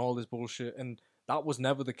same and all this bullshit, and that was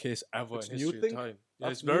never the case ever It's in new history of thing. time. Yeah,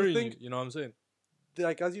 That's it's new very thing. new. You know what I'm saying?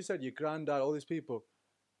 Like as you said, your granddad, all these people.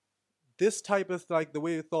 This type of like the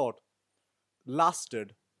way you thought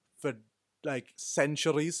lasted for like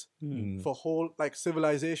centuries, Mm. for whole like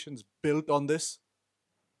civilizations built on this.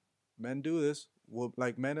 Men do this.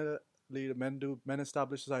 Like men are leader. Men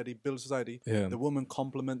establish society, build society. Yeah. The woman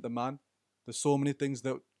complement the man. There's so many things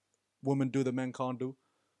that women do that men can't do.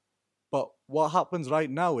 But what happens right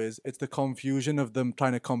now is it's the confusion of them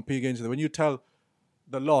trying to compete against each other. When you tell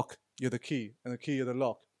the lock you're the key and the key you're the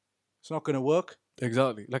lock, it's not going to work.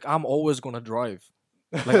 Exactly. Like I'm always gonna drive.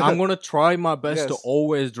 Like I'm gonna try my best to Yes.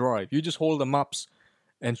 always drive. You just hold the maps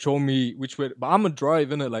and show me which way. But I'm gonna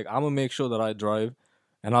drive in it. Like I'm gonna make sure that I drive,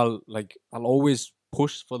 and I'll always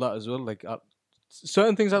push for that as well. Like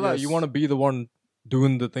certain things like that, you Yes. want to be the one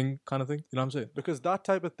doing the thing, kind of thing. You know what I'm saying? Because that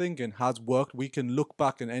type of thinking has worked. We can look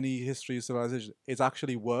back in any history of civilization. It's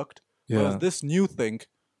actually worked. Whereas this new thing,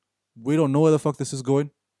 we don't know where the fuck this is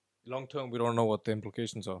going. Long term, we don't know what the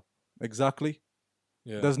implications are. Exactly.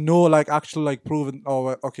 Yeah. There's no like actual like proven.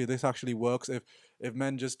 Oh, okay, this actually works. If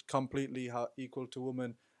men just completely are equal to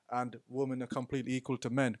women and women are completely equal to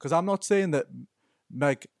men. Because I'm not saying that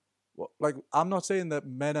I'm not saying that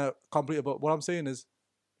men are completely. But what I'm saying is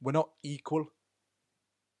we're not equal.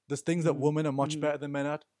 There's things that women are much better than men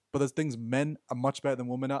at, but there's things men are much better than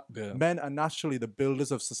women at. Yeah. Men are naturally the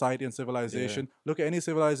builders of society and civilization. Look at any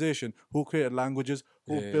civilization. Who created languages?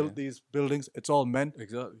 Who built these buildings? It's all men.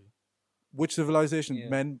 Exactly. Which civilization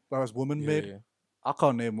men whereas women made? Yeah. I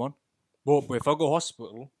can't name one. But if I go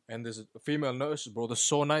hospital and there's a female nurse, bro, they're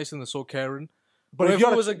so nice and they're so caring. But But if if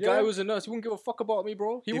you're it was a yeah. guy who was a nurse, he wouldn't give a fuck about me,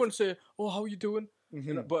 bro. He wouldn't say, "Oh, how you doing?"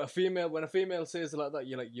 You know, but when a female says it like that,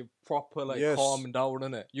 you're proper Yes. calm and down,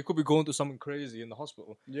 innit? You could be going through something crazy in the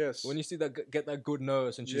hospital. Yes. When you see that get that good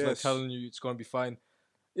nurse and she's like Yes. telling you it's gonna be fine,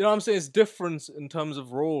 you know what I'm saying? It's different in terms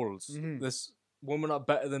of roles. This women are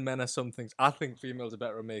better than men at some things. I think females are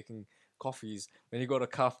better at making coffees. When you go to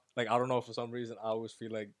cafe, like I don't know, for some reason I always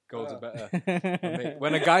feel like girls are better.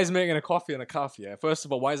 When a guy's making a coffee in a cafe, yeah, first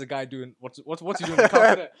of all, why is the guy doing what's he doing in the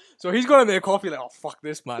cafe? So he's gonna make coffee like, oh fuck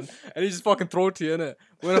this man, and he just fucking throw it to you in it.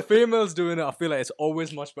 When a female's doing it, I feel like it's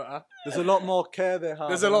always much better. There's a lot more care they have.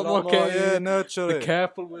 There's a lot more care. Yeah, nurture They're it.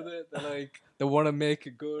 careful with it. They want to make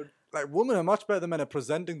it good. Like women are much better than men at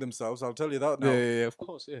presenting themselves. I'll tell you that now. Yeah, of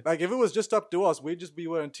course, yeah. Like if it was just up to us, we'd just be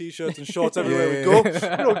wearing t-shirts and shorts everywhere we go. We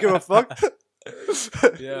don't give a fuck.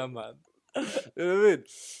 Yeah, man. You know what I mean?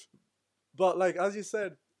 But like as you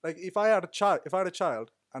said, like if I had a child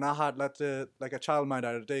and I had like a childminder,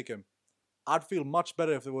 I had to take him, I'd feel much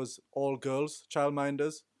better if it was all girls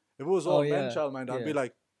childminders. If it was all men childminder, I'd be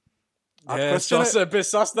like, I'd question it. A bit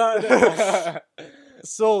sus that.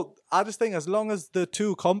 So I just think as long as the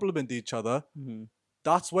two complement each other,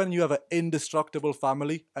 that's when you have an indestructible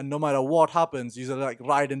family, and no matter what happens, you're like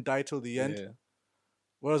ride and die till the end. Yeah.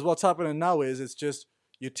 Whereas what's happening now is it's just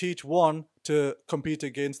you teach one to compete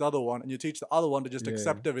against the other one, and you teach the other one to just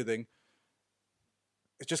accept everything.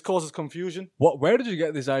 It just causes confusion. Where did you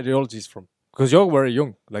get these ideologies from? Because you're very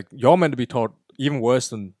young. Like you're meant to be taught even worse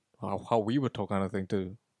than how we were taught, kind of thing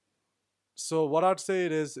too. So what I'd say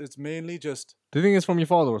it's mainly just, Do you think it's from your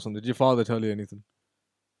father or something? Did your father tell you anything?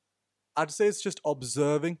 I'd say it's just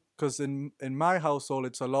observing, because in my household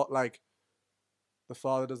it's a lot like the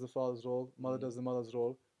father does the father's role, mother does the mother's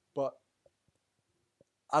role. But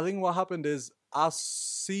I think what happened is I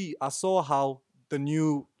saw how the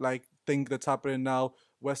new like thing that's happening now,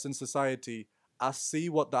 Western society, I see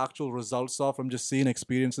what the actual results are from just seeing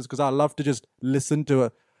experiences, because I love to just listen to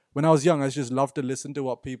it. When I was young, I just loved to listen to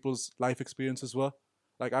what people's life experiences were.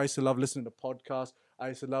 Like I used to love listening to podcasts. I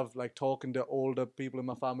used to love like talking to older people in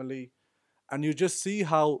my family. And you just see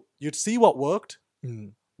how you'd see what worked.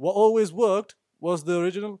 What always worked was the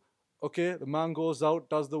original. Okay, the man goes out,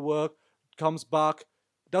 does the work, comes back,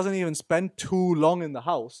 doesn't even spend too long in the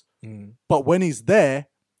house. But when he's there,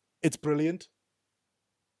 it's brilliant.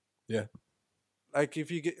 Yeah. Like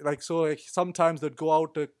if you get like sometimes they'd go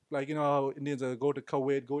out to like how Indians go to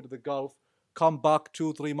Kuwait, go to the Gulf, come back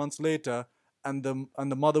 2-3 months later, and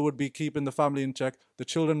the mother would be keeping the family in check. The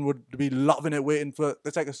children would be loving it, waiting for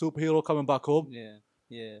it's like a superhero coming back home.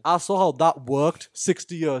 Yeah. I saw how that worked.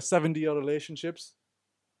 60-year, 70-year relationships,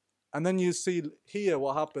 and then you see here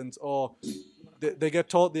what happens, or they get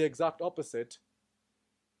taught the exact opposite,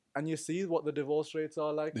 and you see what the divorce rates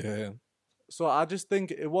are like. Yeah. So I just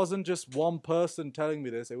think it wasn't just one person telling me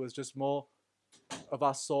this. It was just more of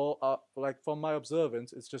I saw, like from my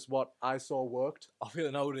observance, it's just what I saw worked. I feel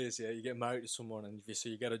like nowadays, yeah, you get married to someone and if you say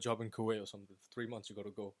you get a job in Kuwait or something, for 3 months you got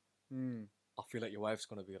to go. Mm. I feel like your wife's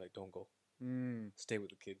gonna be like, don't go, stay with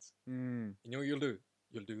the kids. Mm. You know what you'll do?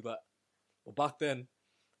 You'll do that. But back then,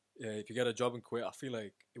 if you get a job in Kuwait, I feel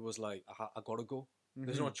like it was like I gotta go.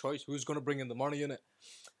 There's no choice. Who's gonna bring in the money in it?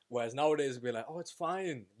 Whereas nowadays, it'll be like, oh, it's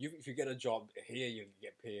fine. If you get a job here, you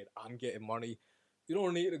get paid. I'm getting money. You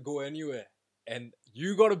don't need to go anywhere. And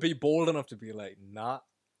you gotta be bold enough to be like, nah,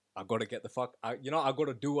 I gotta get the fuck. I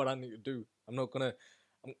gotta do what I need to do. I'm not gonna.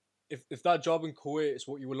 If that job in Kuwait is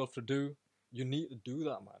what you would love to do, you need to do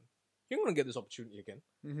that, man. You're gonna get this opportunity again.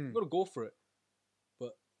 You gotta go for it.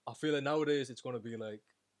 But I feel like nowadays it's gonna be like,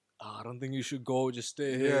 I don't think you should go. Just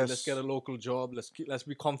stay here. Yes. Let's get a local job. Let's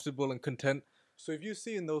be comfortable and content. So if you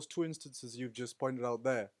see in those two instances you've just pointed out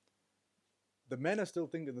there, the men are still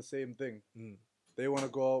thinking the same thing. They want to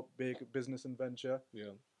go out, make a business and venture.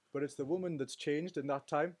 Yeah. But it's the woman that's changed in that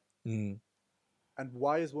time. And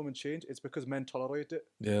why is woman changed? It's because men tolerate it.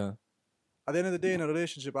 Yeah. At the end of the day, in a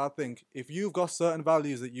relationship, I think if you've got certain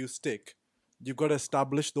values that you stick, you've got to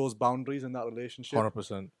establish those boundaries in that relationship.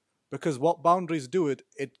 100%. Because what boundaries do it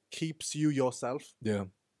keeps you yourself. Yeah.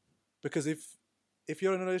 Because if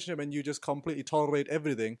you're in a relationship and you just completely tolerate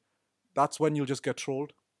everything, that's when you'll just get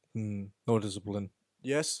trolled. No discipline.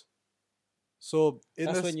 Yes. So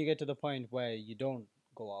that's when you get to the point where you don't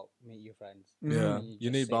go out, meet your friends. Yeah. You You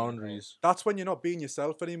just need stay at home. boundaries. that's when you're not being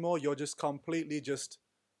yourself anymore. You're just completely just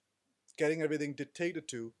getting everything dictated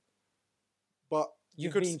to. But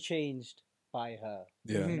You've been changed by her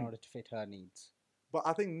in order to fit her needs. But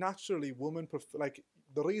I think naturally, women like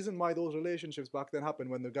the reason why those relationships back then happened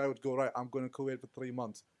when the guy would go, right, I'm going to Kuwait for 3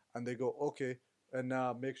 months, and they go, okay, and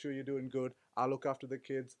make sure you're doing good. I'll look after the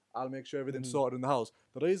kids. I'll make sure everything's sorted in the house.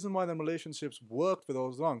 The reason why them relationships worked for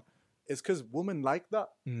those long is because women like that.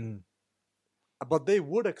 But they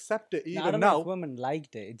would accept it even I don't now. know if women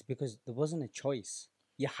liked it. It's because there wasn't a choice.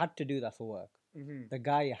 You had to do that for work. The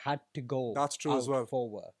guy had to go. That's true as well. For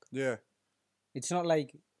work. Yeah. It's not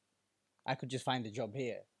like I could just find a job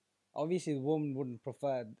here. Obviously, the woman wouldn't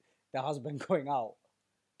prefer the husband going out.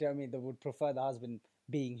 Do you know what I mean? They would prefer the husband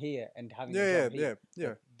being here and having a job here.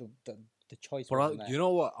 Yeah. The choice But wasn't there. you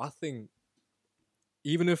know what? I think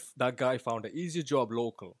even if that guy found an easier job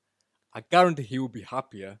local, I guarantee he would be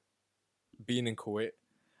happier being in Kuwait.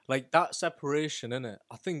 Like that separation, innit?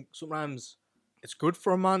 I think sometimes it's good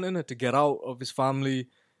for a man, innit, to get out of his family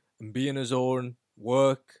and be in his own,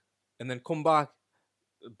 work, and then come back.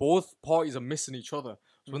 Both parties are missing each other.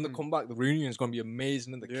 So when they come back, the reunion is going to be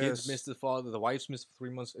amazing, and the kids miss the father, the wife's missed for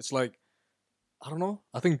 3 months. It's like, I don't know.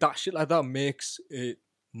 I think that shit like that makes it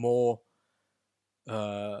more,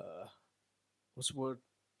 what's the word?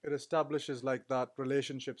 It establishes like that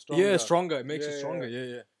relationship stronger. Yeah, stronger. It makes it Yeah, stronger.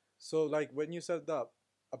 Yeah. So like when you said that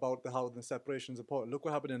about how the separation's important, look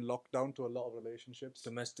what happened in lockdown to a lot of relationships.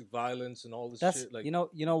 Domestic violence and all this That's shit. Like, you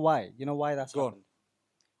know why that's Go on. happened.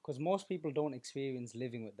 Because most people don't experience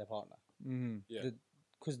living with their partner. yeah.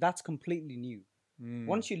 Because that's completely new.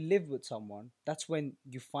 Once you live with someone, that's when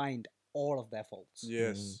you find all of their faults.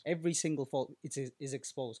 Yes. Every single fault is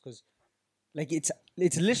exposed because, like, it's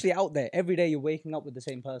literally out there. Every day you're waking up with the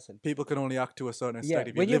same person. People can only act to a certain Yeah, extent.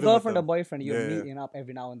 If when you're you're living with girlfriend or them. boyfriend, you're Yeah. meeting up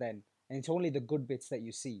every now and then, and it's only the good bits that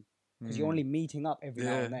you see because you're only meeting up every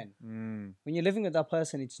now and then. When you're living with that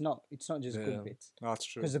person, it's not just good bits. That's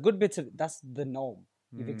true. Because the good bits that's the norm.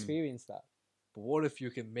 You've experienced that. But what if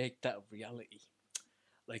you can make that reality?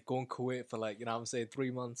 Like go in Kuwait for like, you know what I'm saying,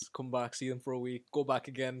 3 months, come back, see them for a week, go back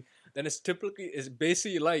again. Then it's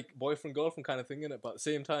basically like boyfriend, girlfriend kind of thing, in it. But at the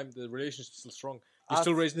same time, the relationship's still strong. You're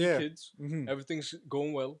still raising your kids. Everything's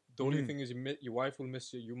going well. The only thing is your wife will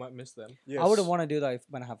miss you. You might miss them. Yes. I wouldn't want to do that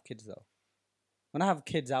when I have kids, though. When I have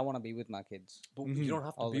kids, I want to be with my kids. But you don't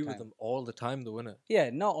have to All the be with time. them all the time, though, innit? Yeah,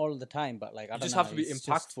 not all the time, but like I You don't just know, have to be it's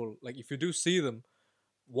impactful. Like if you do see them,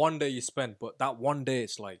 one day you spend, but that one day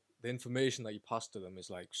it's like the information that you pass to them is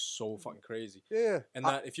like so fucking crazy. Yeah. And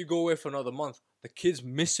that if you go away for another month, the kid's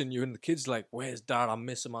missing you, and the kid's like, "Where's dad? I'm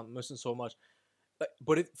missing so much." Like,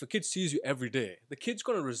 but if a kid sees you every day, the kid's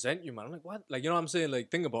gonna resent you, man. I'm like, what? Like, you know what I'm saying? Like,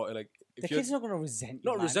 think about it. Like, if The kid's not gonna resent you.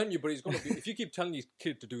 not man. resent you, but he's gonna be. If you keep telling your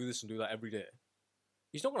kid to do this and do that every day,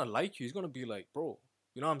 he's not gonna like you. He's gonna be like, bro,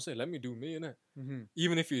 you know what I'm saying? Let me do me, innit?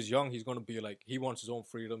 Even if he's young, he's gonna be like, he wants his own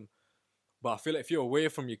freedom. But I feel like if you're away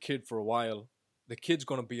from your kid for a while, the kid's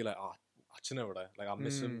gonna be like, you know what? Like, I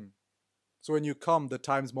miss him. So when you come, the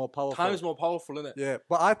time's more powerful. Time's more powerful, innit? Yeah,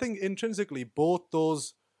 but I think intrinsically both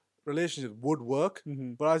those relationships would work.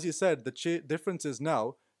 But as you said, the difference is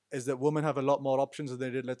now is that women have a lot more options than they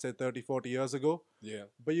did, let's say, 30, 40 years ago. Yeah.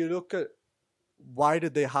 But you look at why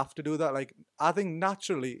did they have to do that? Like, I think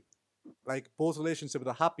naturally, like, both relationships are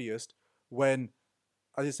the happiest when,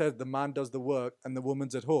 as you said, the man does the work and the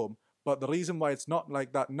woman's at home. But the reason why it's not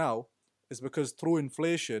like that now is because through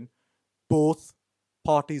inflation, both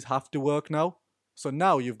parties have to work now. So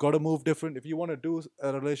now you've got to move different. If you want to do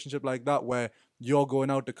a relationship like that where you're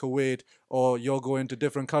going out to Kuwait or you're going to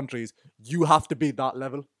different countries, you have to be that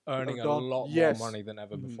level. Earning a Don. lot Yes. more money than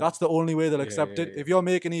ever before. That's the only way they'll Yeah, accept yeah, it. yeah. If you're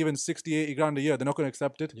making even 60, 80 grand a year, they're not going to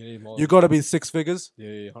accept it. You need more. You got to be 6 figures.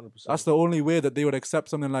 Yeah, 100%. That's the only way that they would accept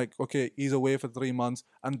something like, okay, he's away for 3 months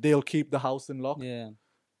and they'll keep the house in lock. Yeah.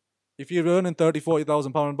 If you're earning 30,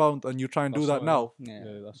 40,000 pound a month and you try and do That's that not now, enough.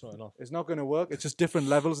 Yeah. Yeah, that's not enough. it's not going to work. It's just different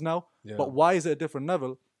levels now. Yeah. But why is it a different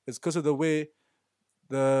level? It's because of the way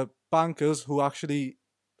the bankers who actually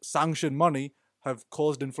sanction money have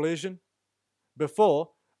caused inflation.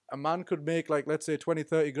 Before, a man could make, like, let's say 20,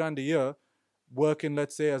 30 grand a year working,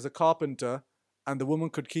 let's say, as a carpenter, and the woman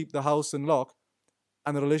could keep the house in lock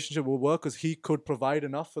and the relationship will work because he could provide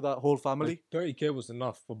enough for that whole family. Like, 30k was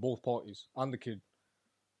enough for both parties and the kid.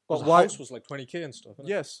 But But why? the house was like 20k and stuff. Innit?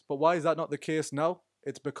 Yes, but why is that not the case now?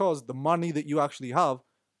 It's because the money that you actually have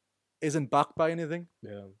isn't backed by anything.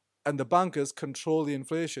 Yeah. And the bankers control the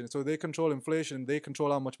inflation. So they control inflation, they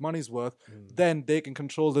control how much money's worth. Then they can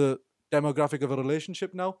control the demographic of a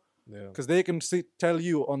relationship now. Yeah. Because they can tell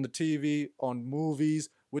you on the TV, on movies,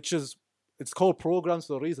 which is, it's called programs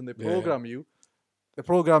for a reason. They program you. They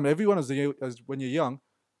program everyone as when you're young.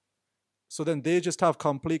 So then they just have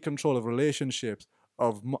complete control of relationships,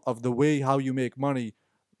 of the way how you make money.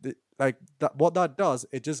 Like that, what that does,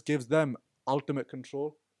 it just gives them ultimate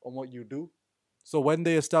control on what you do. So when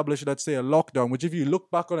they establish, let's say, a lockdown, which if you look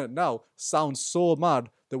back on it now, sounds so mad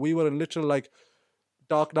that we were in literal like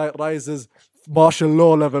Dark Knight Rises, martial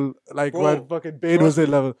law level, like Bro, when fucking Bane was in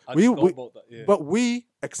level. I We, just thought we about that. Yeah. but we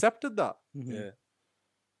accepted that. Yeah.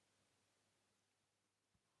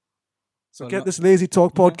 So Well, get no- this lazy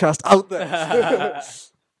talk podcast out there.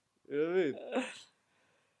 You know what I mean?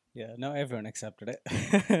 Yeah, not everyone accepted it.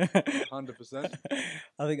 100%.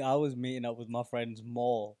 I think I was meeting up with my friends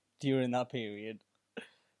more during that period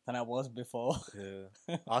than I was before.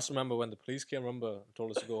 Yeah. I just remember when the police came,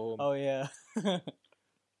 told us to go home. Oh yeah.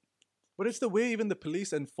 But it's the way even the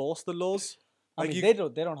police enforce the laws. I Like mean, you-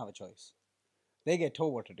 they don't have a choice. They get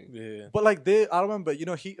told what to do. Yeah. But like I remember,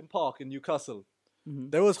 Heaton Park in Newcastle.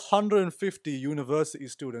 There was 150 university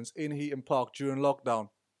students in Heaton Park during lockdown.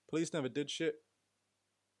 Police never did shit.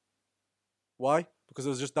 Why? Because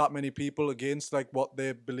there was just that many people against like what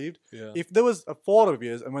they believed. Yeah. If there was 4 of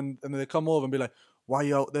you and they come over and be like, "Why are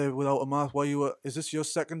you out there without a mask? Why you? Is this your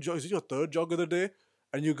second jog? Is this your third jog of the day?"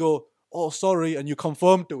 And you go, "Oh, sorry," and you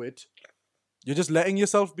conform to it. You're just letting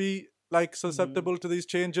yourself be like susceptible to these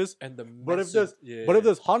changes. And the But if message-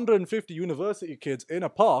 there's 150 university kids in a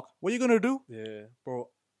park, what are you gonna do? yeah, bro.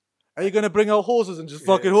 Are you gonna bring out hoses and just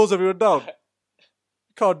fucking hose everyone down?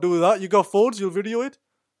 You can't do that. You got phones, you'll video it.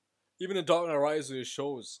 Even in Dark Knight Rises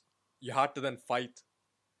shows, you had to then fight,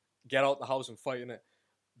 get out the house and fight in it.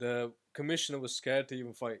 The commissioner was scared to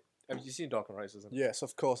even fight. Have you seen Dark Knight Rises? Yes,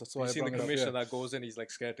 of course. That's why You I seen the brought it up, commissioner that goes in, he's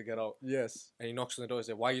like scared to get out, Yes. and he knocks on the door and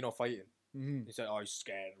says, "Why are you not fighting?" Mhm. He said, "Oh, he's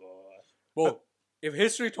scared, bro." Bro, if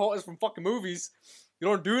history taught us from fucking movies, you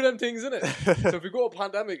don't do them things, innit? So if we go a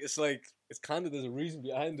pandemic, it's like, it's kind of, there's a reason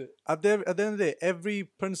behind it. At the end of the day, every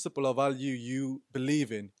principle or value you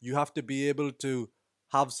believe in, you have to be able to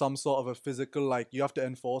have some sort of a physical, like, you have to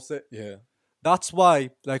enforce it. Yeah. That's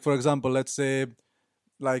why, like, for example, let's say,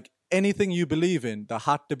 like, anything you believe in, there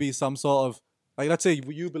had to be some sort of, like, let's say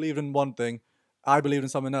you believe in one thing, I believe in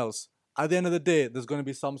something else. At the end of the day, there's going to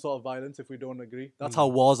be some sort of violence if we don't agree. That's how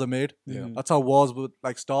wars are made. Yeah. That's how wars were,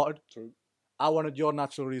 like, started. True. I wanted your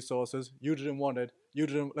natural resources. You didn't want it. You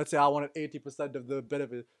didn't. Let's say I wanted 80% of the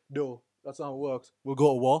benefit. No, that's not how it works. We'll go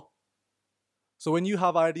to war. So when you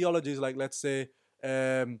have ideologies like, let's say,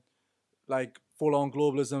 like full-on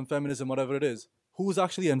globalism, feminism, whatever it is, who's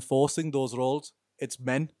actually enforcing those roles? It's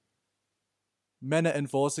men. Men are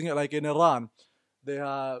enforcing it. Like in Iran, they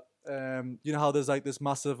are. You know how there's like this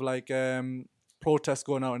massive like protest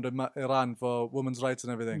going out in Iran for women's rights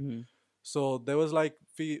and everything. So there was like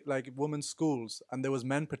women's schools, and there was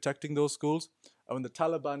men protecting those schools. And when the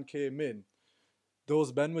Taliban came in,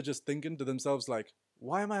 those men were just thinking to themselves like,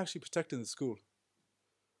 "Why am I actually protecting the school?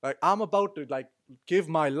 Like I'm about to like give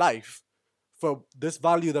my life for this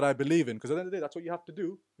value that I believe in, because at the end of the day, that's what you have to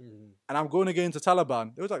do. And I'm going against the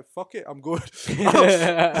Taliban." They was like, "Fuck it, I'm going."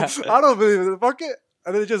 I don't believe it. Fuck it,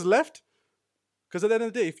 and then they just left. Because at the end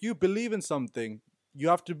of the day, if you believe in something, you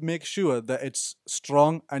have to make sure that it's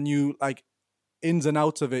strong and you like ins and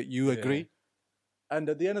outs of it. You agree, And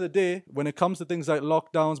at the end of the day, when it comes to things like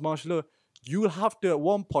lockdowns, martial law, you'll have to, at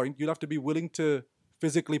one point, you'll have to be willing to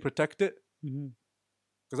physically protect it. Because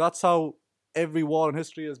that's how every war in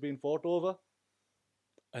history has been fought over.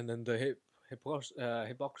 And then the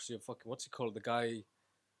hypocrisy of fucking, what's he called? The guy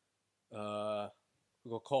who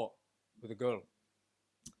got caught with a girl.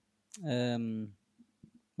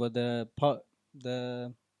 But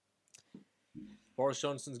the Boris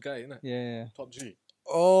Johnson's guy, innit? yeah. Top G.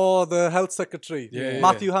 Oh, the health secretary. Yeah.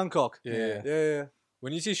 Matthew Hancock. Yeah. Yeah.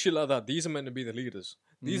 When you see shit like that, these are meant to be the leaders.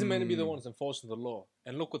 These are meant to be the ones enforcing the law.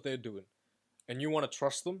 And look what they're doing. And you want to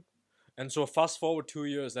trust them? And so fast forward 2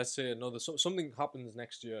 years, let's say something happens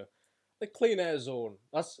next year. The clean air zone.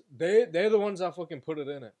 They're the ones that fucking put it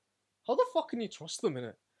in it. How the fuck can you trust them in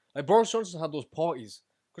it? Like Boris Johnson had those parties,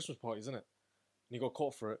 Christmas parties, innit? And he got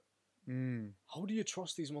caught for it. How do you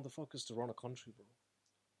trust these motherfuckers to run a country, bro?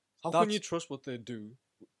 How can you trust what they do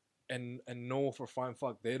and know for a fine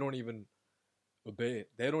fact they don't even obey it?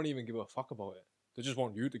 They don't even give a fuck about it. They just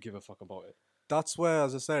want you to give a fuck about it. That's where,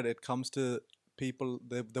 as I said, it comes to people,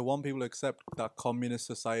 they want people to accept that communist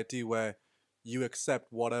society where you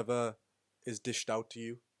accept whatever is dished out to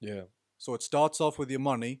you. Yeah. So it starts off with your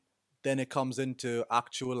money, then it comes into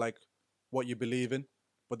actual, like, what you believe in.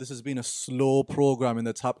 But this has been a slow programming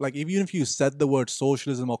that's happened. Like, even if you said the word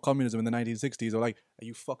socialism or communism in the 1960s, or like, are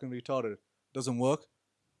you fucking retarded? It doesn't work.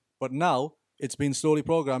 But now, it's been slowly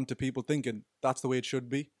programmed to people thinking that's the way it should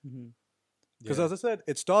be. Because as I said,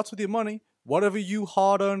 it starts with your money. Whatever you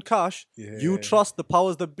hard-earned cash, you trust the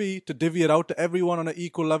powers that be to divvy it out to everyone on an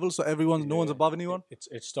equal level, so no one's above anyone.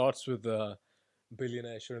 It starts with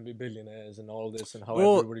billionaires shouldn't be billionaires and all this and how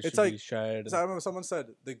Bro, everybody it's should like- be shared. So I remember someone said,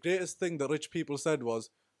 the greatest thing that rich people said was,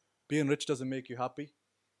 being rich doesn't make you happy.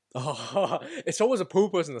 Oh, it's always a poor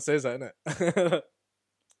person that says that, isn't it?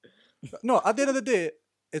 No, at the end of the day,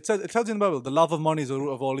 it tells you in the Bible, the love of money is the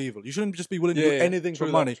root of all evil. You shouldn't just be willing to do anything for true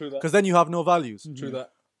that, money, true that. because then you have no values. True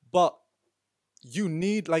that. But you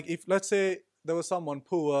need, like, if let's say there was someone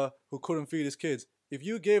poor who couldn't feed his kids, if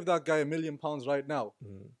you gave that guy £1 million right now, do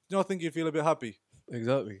you not think you'd feel a bit happy?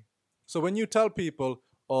 Exactly. So when you tell people,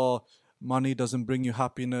 oh, money doesn't bring you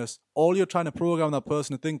happiness, all you're trying to program that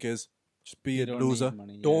person to think is, just be a don't loser. need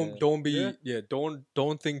money, Don't be Yeah.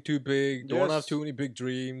 don't think too big. Don't have Yes. too many big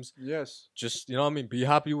dreams. Yes. Just, you know what I mean? Be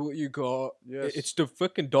happy with what you got. Yes. It's to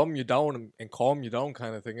fucking dumb you down and calm you down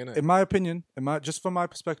kind of thing, innit? In my opinion, just from my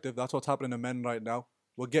perspective, that's what's happening to men right now.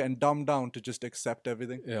 We're getting dumbed down to just accept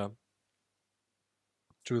everything. Yeah.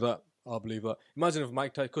 True that. I believe that. Imagine if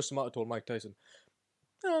Mike Tyson, Custom Martin told Mike Tyson,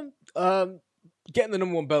 getting the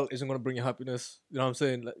 #1 belt isn't going to bring you happiness. You know what I'm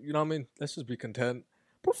saying? Like, you know what I mean? Let's just be content.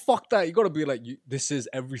 But fuck that. You got to be like, this is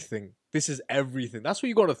everything. This is everything. That's what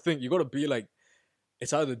you got to think. You got to be like,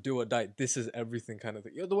 it's either do or die. This is everything kind of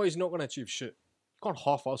thing. Otherwise, you're not going to achieve shit. You can't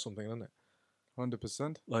half out something, isn't it?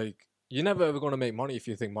 100%. Like, you're never ever going to make money if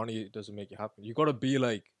you think money doesn't make you happy. You got to be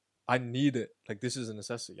like, I need it. Like, this is a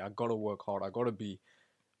necessity. I got to work hard. I got to be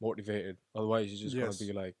motivated. Otherwise, you're just going to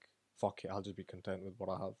be like, fuck it. I'll just be content with what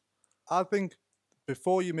I have. I think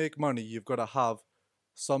before you make money, you've got to have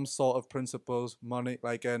some sort of principles, money,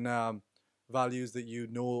 like, and values that you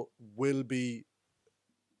know will be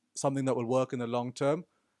something that will work in the long term.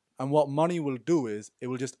 And what money will do is it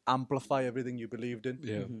will just amplify everything you believed in.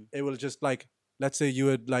 Yeah. It will just, like, let's say you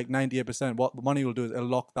had like 98%. What the money will do is it'll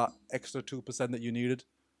lock that extra 2% that you needed.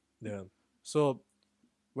 Yeah. So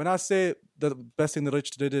when I say the best thing the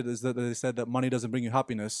rich did is that they said that money doesn't bring you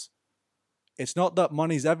happiness, it's not that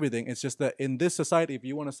money's everything. It's just that in this society, if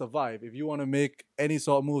you want to survive, if you want to make any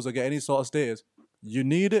sort of moves or get any sort of status, you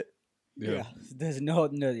need it. Yeah. There's no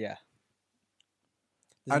There's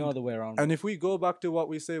no other way around. And if we go back to what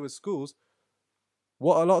we say with schools,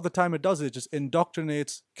 what a lot of the time it does is just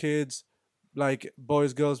indoctrinates kids, like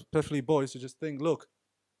boys, girls, especially boys, to just think, look,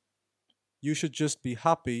 you should just be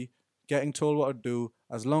happy getting told what to do.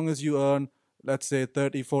 As long as you earn, let's say,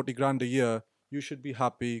 30, 40 grand a year, you should be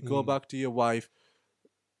happy. Go back to your wife.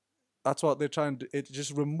 That's what they're trying to do. It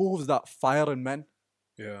just removes that fire in men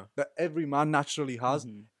Yeah. that every man naturally has.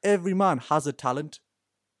 Every man has a talent.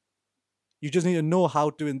 You just need to know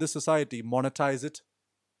how to, in this society, monetize it.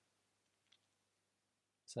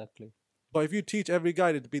 Exactly. But if you teach every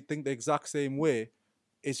guy to think the exact same way,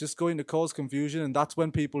 it's just going to cause confusion, and that's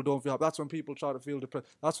when people don't feel happy. That's when people try to feel depressed.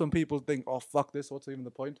 That's when people think, oh, fuck this, what's even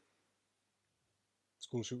the point?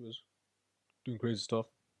 School shooters doing crazy stuff.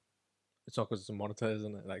 It's not because it's monetized,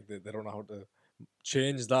 isn't it? Like, they don't know how to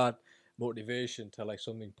change that motivation to like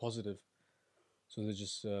something positive. So they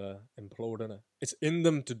just implode in it. It's in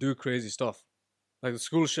them to do crazy stuff. Like the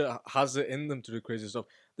school shit has it in them to do crazy stuff.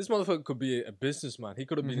 This motherfucker could be a businessman. He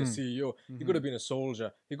could have been a CEO. He could have been a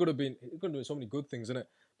soldier. He could have been so many good things in it.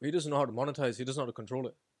 But he doesn't know how to monetize. He doesn't know how to control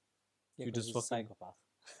it. Yeah, You 'cause just he's a fucking psychopath.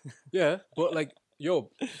 yeah. But like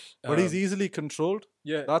yo, But he's um, easily controlled.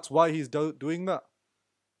 yeah. That's why he's doing that.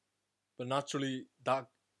 But naturally, that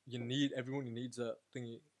everyone needs that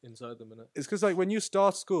thing inside them, innit? It's because like when you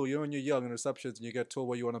start school, you know, when you're young in receptions and you get told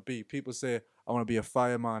what you want to be, people say, I want to be a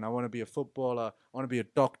fireman, I want to be a footballer, I want to be a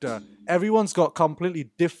doctor. Everyone's got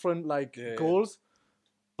completely different like Yeah. goals.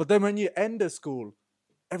 But then when you end a school,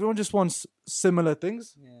 everyone just wants similar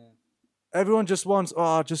things. Yeah. Everyone just wants,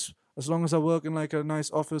 just as long as I work in like a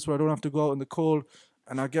nice office where I don't have to go out in the cold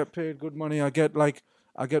and I get paid good money, I get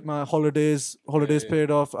my holidays Yeah.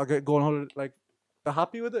 paid off, I get going holiday, like they're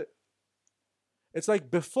happy with it. It's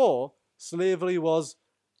like before, slavery was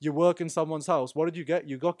you work in someone's house. What did you get?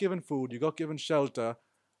 You got given food, you got given shelter,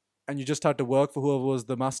 and you just had to work for whoever was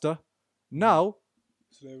the master. Now,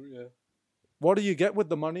 Slavery, yeah. what do you get with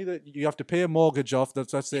the money that you have to pay a mortgage off?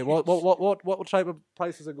 That's, let's say, what type of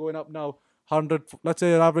prices are going up now? 100, let's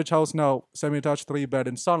say an average house now, semi-attached 3-bed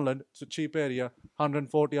in Sunderland, it's a cheap area,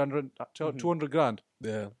 140, 200 grand.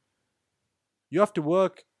 Yeah. You have to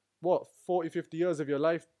work, 40, 50 years of your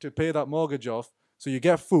life to pay that mortgage off. So you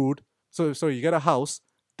get food, so you get a house,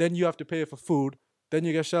 then you have to pay for food, then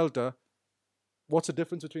you get shelter. What's the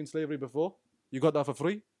difference between slavery before? You got that for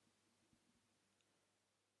free?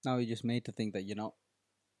 Now you're just made to think that you're not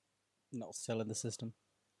still in the system.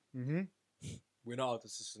 Mm-hmm. We're not out of the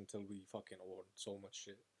system until we fucking award so much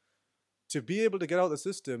shit. To be able to get out of the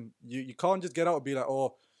system, you can't just get out and be like,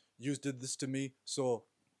 oh, you did this to me, so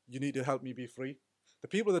you need to help me be free. The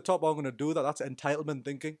people at the top aren't going to do that. That's entitlement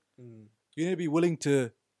thinking. You need to be willing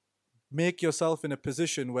to make yourself in a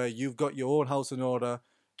position where you've got your own house in order,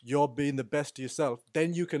 you're being the best to yourself.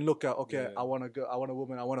 Then you can look at, okay, Yeah. I want a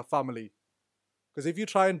woman, I want a family. Because if you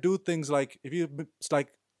try and do things like, if you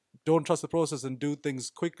don't trust the process and do things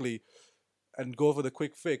quickly and go for the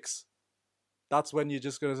quick fix, that's when you're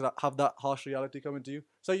just going to have that harsh reality coming to you.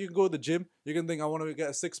 So you can go to the gym, you can think, I want to get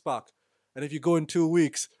a 6-pack. And if you go in 2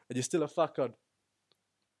 weeks and you're still a fat cunt,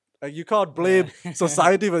 like you can't blame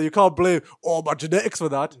society for that. You can't blame my genetics for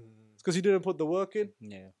that. It's because you didn't put the work in.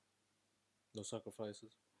 Yeah. No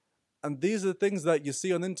sacrifices. And these are the things that you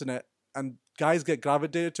see on the internet, and guys get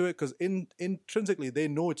gravitated to it because intrinsically they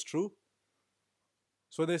know it's true.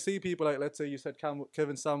 So they see people like, let's say you said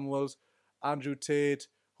Kevin Samuels, Andrew Tate,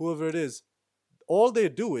 whoever it is, all they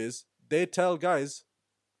do is they tell guys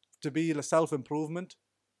to be self-improvement.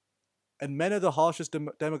 And men are the harshest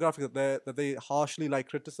demographic that they harshly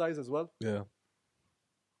criticize as well. Yeah.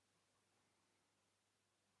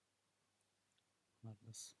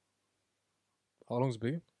 Madness. How long's it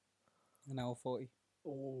been? An hour 40.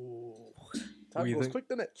 Oh, What time do you goes think? quick,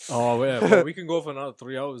 doesn't it? Oh yeah, well, we can go for another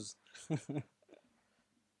 3 hours.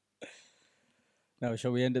 No,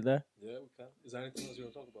 shall we end it there? Yeah, we can. Is there anything else you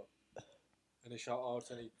want to talk about? Any shout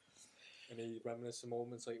outs, any reminiscent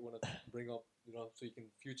moments that you want to bring up, so you can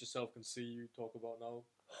future self can see you talk about now?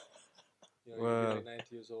 You'll be like 90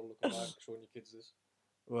 years old looking back, showing your kids this.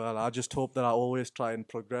 Well, I just hope that I always try and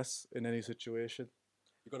progress in any situation.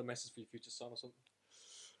 You got a message for your future son or something?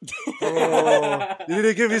 Oh, you need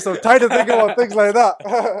to give me some time to think about things like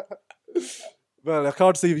that. Well, I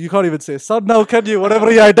can't see. You can't even say son now, can you? Whatever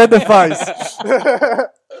he identifies.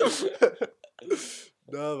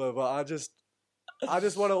 No, but I just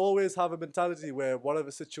want to always have a mentality where whatever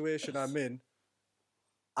situation I'm in,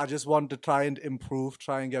 I just want to try and improve,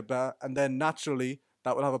 try and get better, and then naturally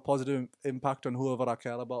that will have a positive impact on whoever I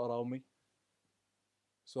care about around me.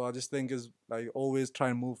 So I just think is always try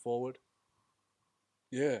and move forward.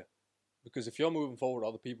 Yeah, because if you're moving forward,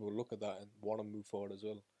 other people will look at that and want to move forward as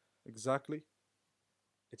well. Exactly.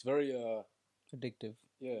 It's very Addictive.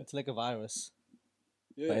 yeah, It's like a virus,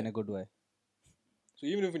 yeah. but in a good way. So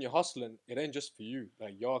even if when you're hustling, it ain't just for you.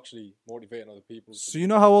 Like you're actually motivating other people. So you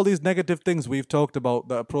know how all these negative things we've talked about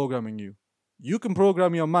that are programming you, you can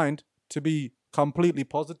program your mind to be completely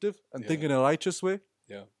positive and think in a righteous way.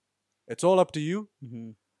 Yeah. It's all up to you.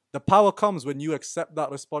 Mm-hmm. The power comes when you accept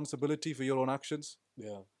that responsibility for your own actions.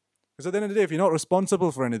 Yeah. Because at the end of the day, if you're not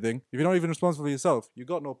responsible for anything, if you're not even responsible for yourself, you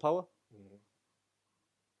got no power.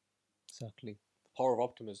 Exactly. The power of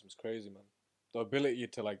optimism is crazy, man. The ability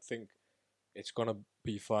to think it's gonna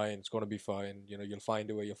be fine, it's gonna be fine. You'll find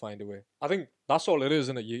a way. You'll find a way. I think that's all it is,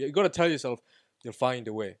 isn't it? You got to tell yourself you'll find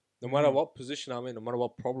a way, no matter what position I'm in, no matter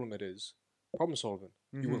what problem it is. Problem solving.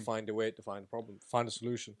 You will find a way to find a problem, find a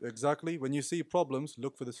solution. Exactly. When you see problems,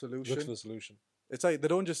 look for the solution. Look for the solution. It's like they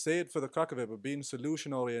don't just say it for the crack of it, but being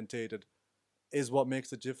solution orientated is what makes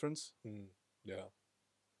the difference. Yeah.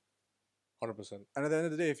 100%. And at the end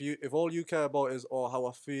of the day, if all you care about is how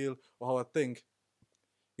I feel or how I think,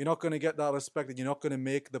 you're not going to get that respect, and you're not going to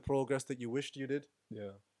make the progress that you wished you did.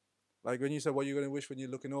 Yeah. Like when you said, what you're going to wish when you're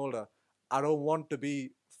looking older. I don't want to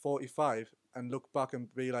be 45 and look back and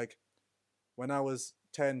be like, when I was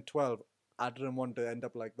 10, 12, I didn't want to end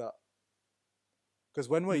up like that. Because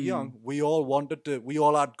when we're young, we all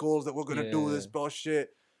had goals that we're going to do this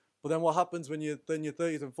bullshit. But then what happens when you're in your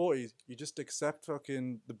 30s and 40s? You just accept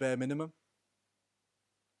fucking the bare minimum.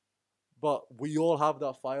 But we all have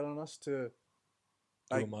that fire on us to,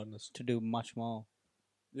 like, madness. To do much more.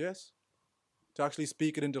 yes, to actually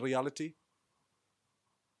speak it into reality.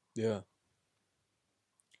 Yeah.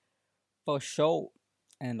 For sure.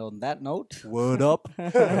 And on that note, Word up.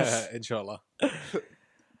 Inshallah.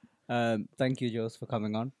 thank you, Jose, for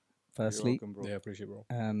coming on. Firstly, You're welcome, bro. Yeah, appreciate it,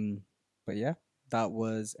 bro. but yeah, that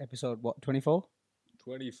was episode 24?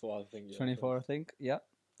 24, I think. Yeah, 24, I think. Yeah,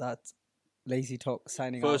 that's Lazy Talk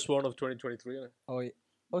signing First out. one of 2023. Innit?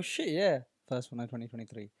 Oh shit, yeah, first one of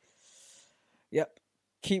 2023. Yep.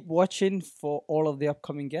 Keep watching for all of the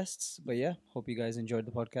upcoming guests. But yeah, hope you guys enjoyed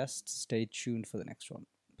the podcast. Stay tuned for the next one.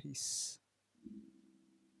 Peace.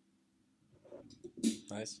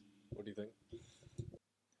 Nice. What do you think?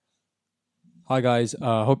 Hi guys,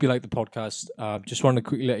 hope you like the podcast. Just want to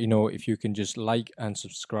quickly let you know if you can just like and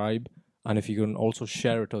subscribe, and if you can also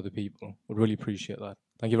share it to other people. Would really appreciate that.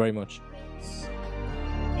 Thank you very much.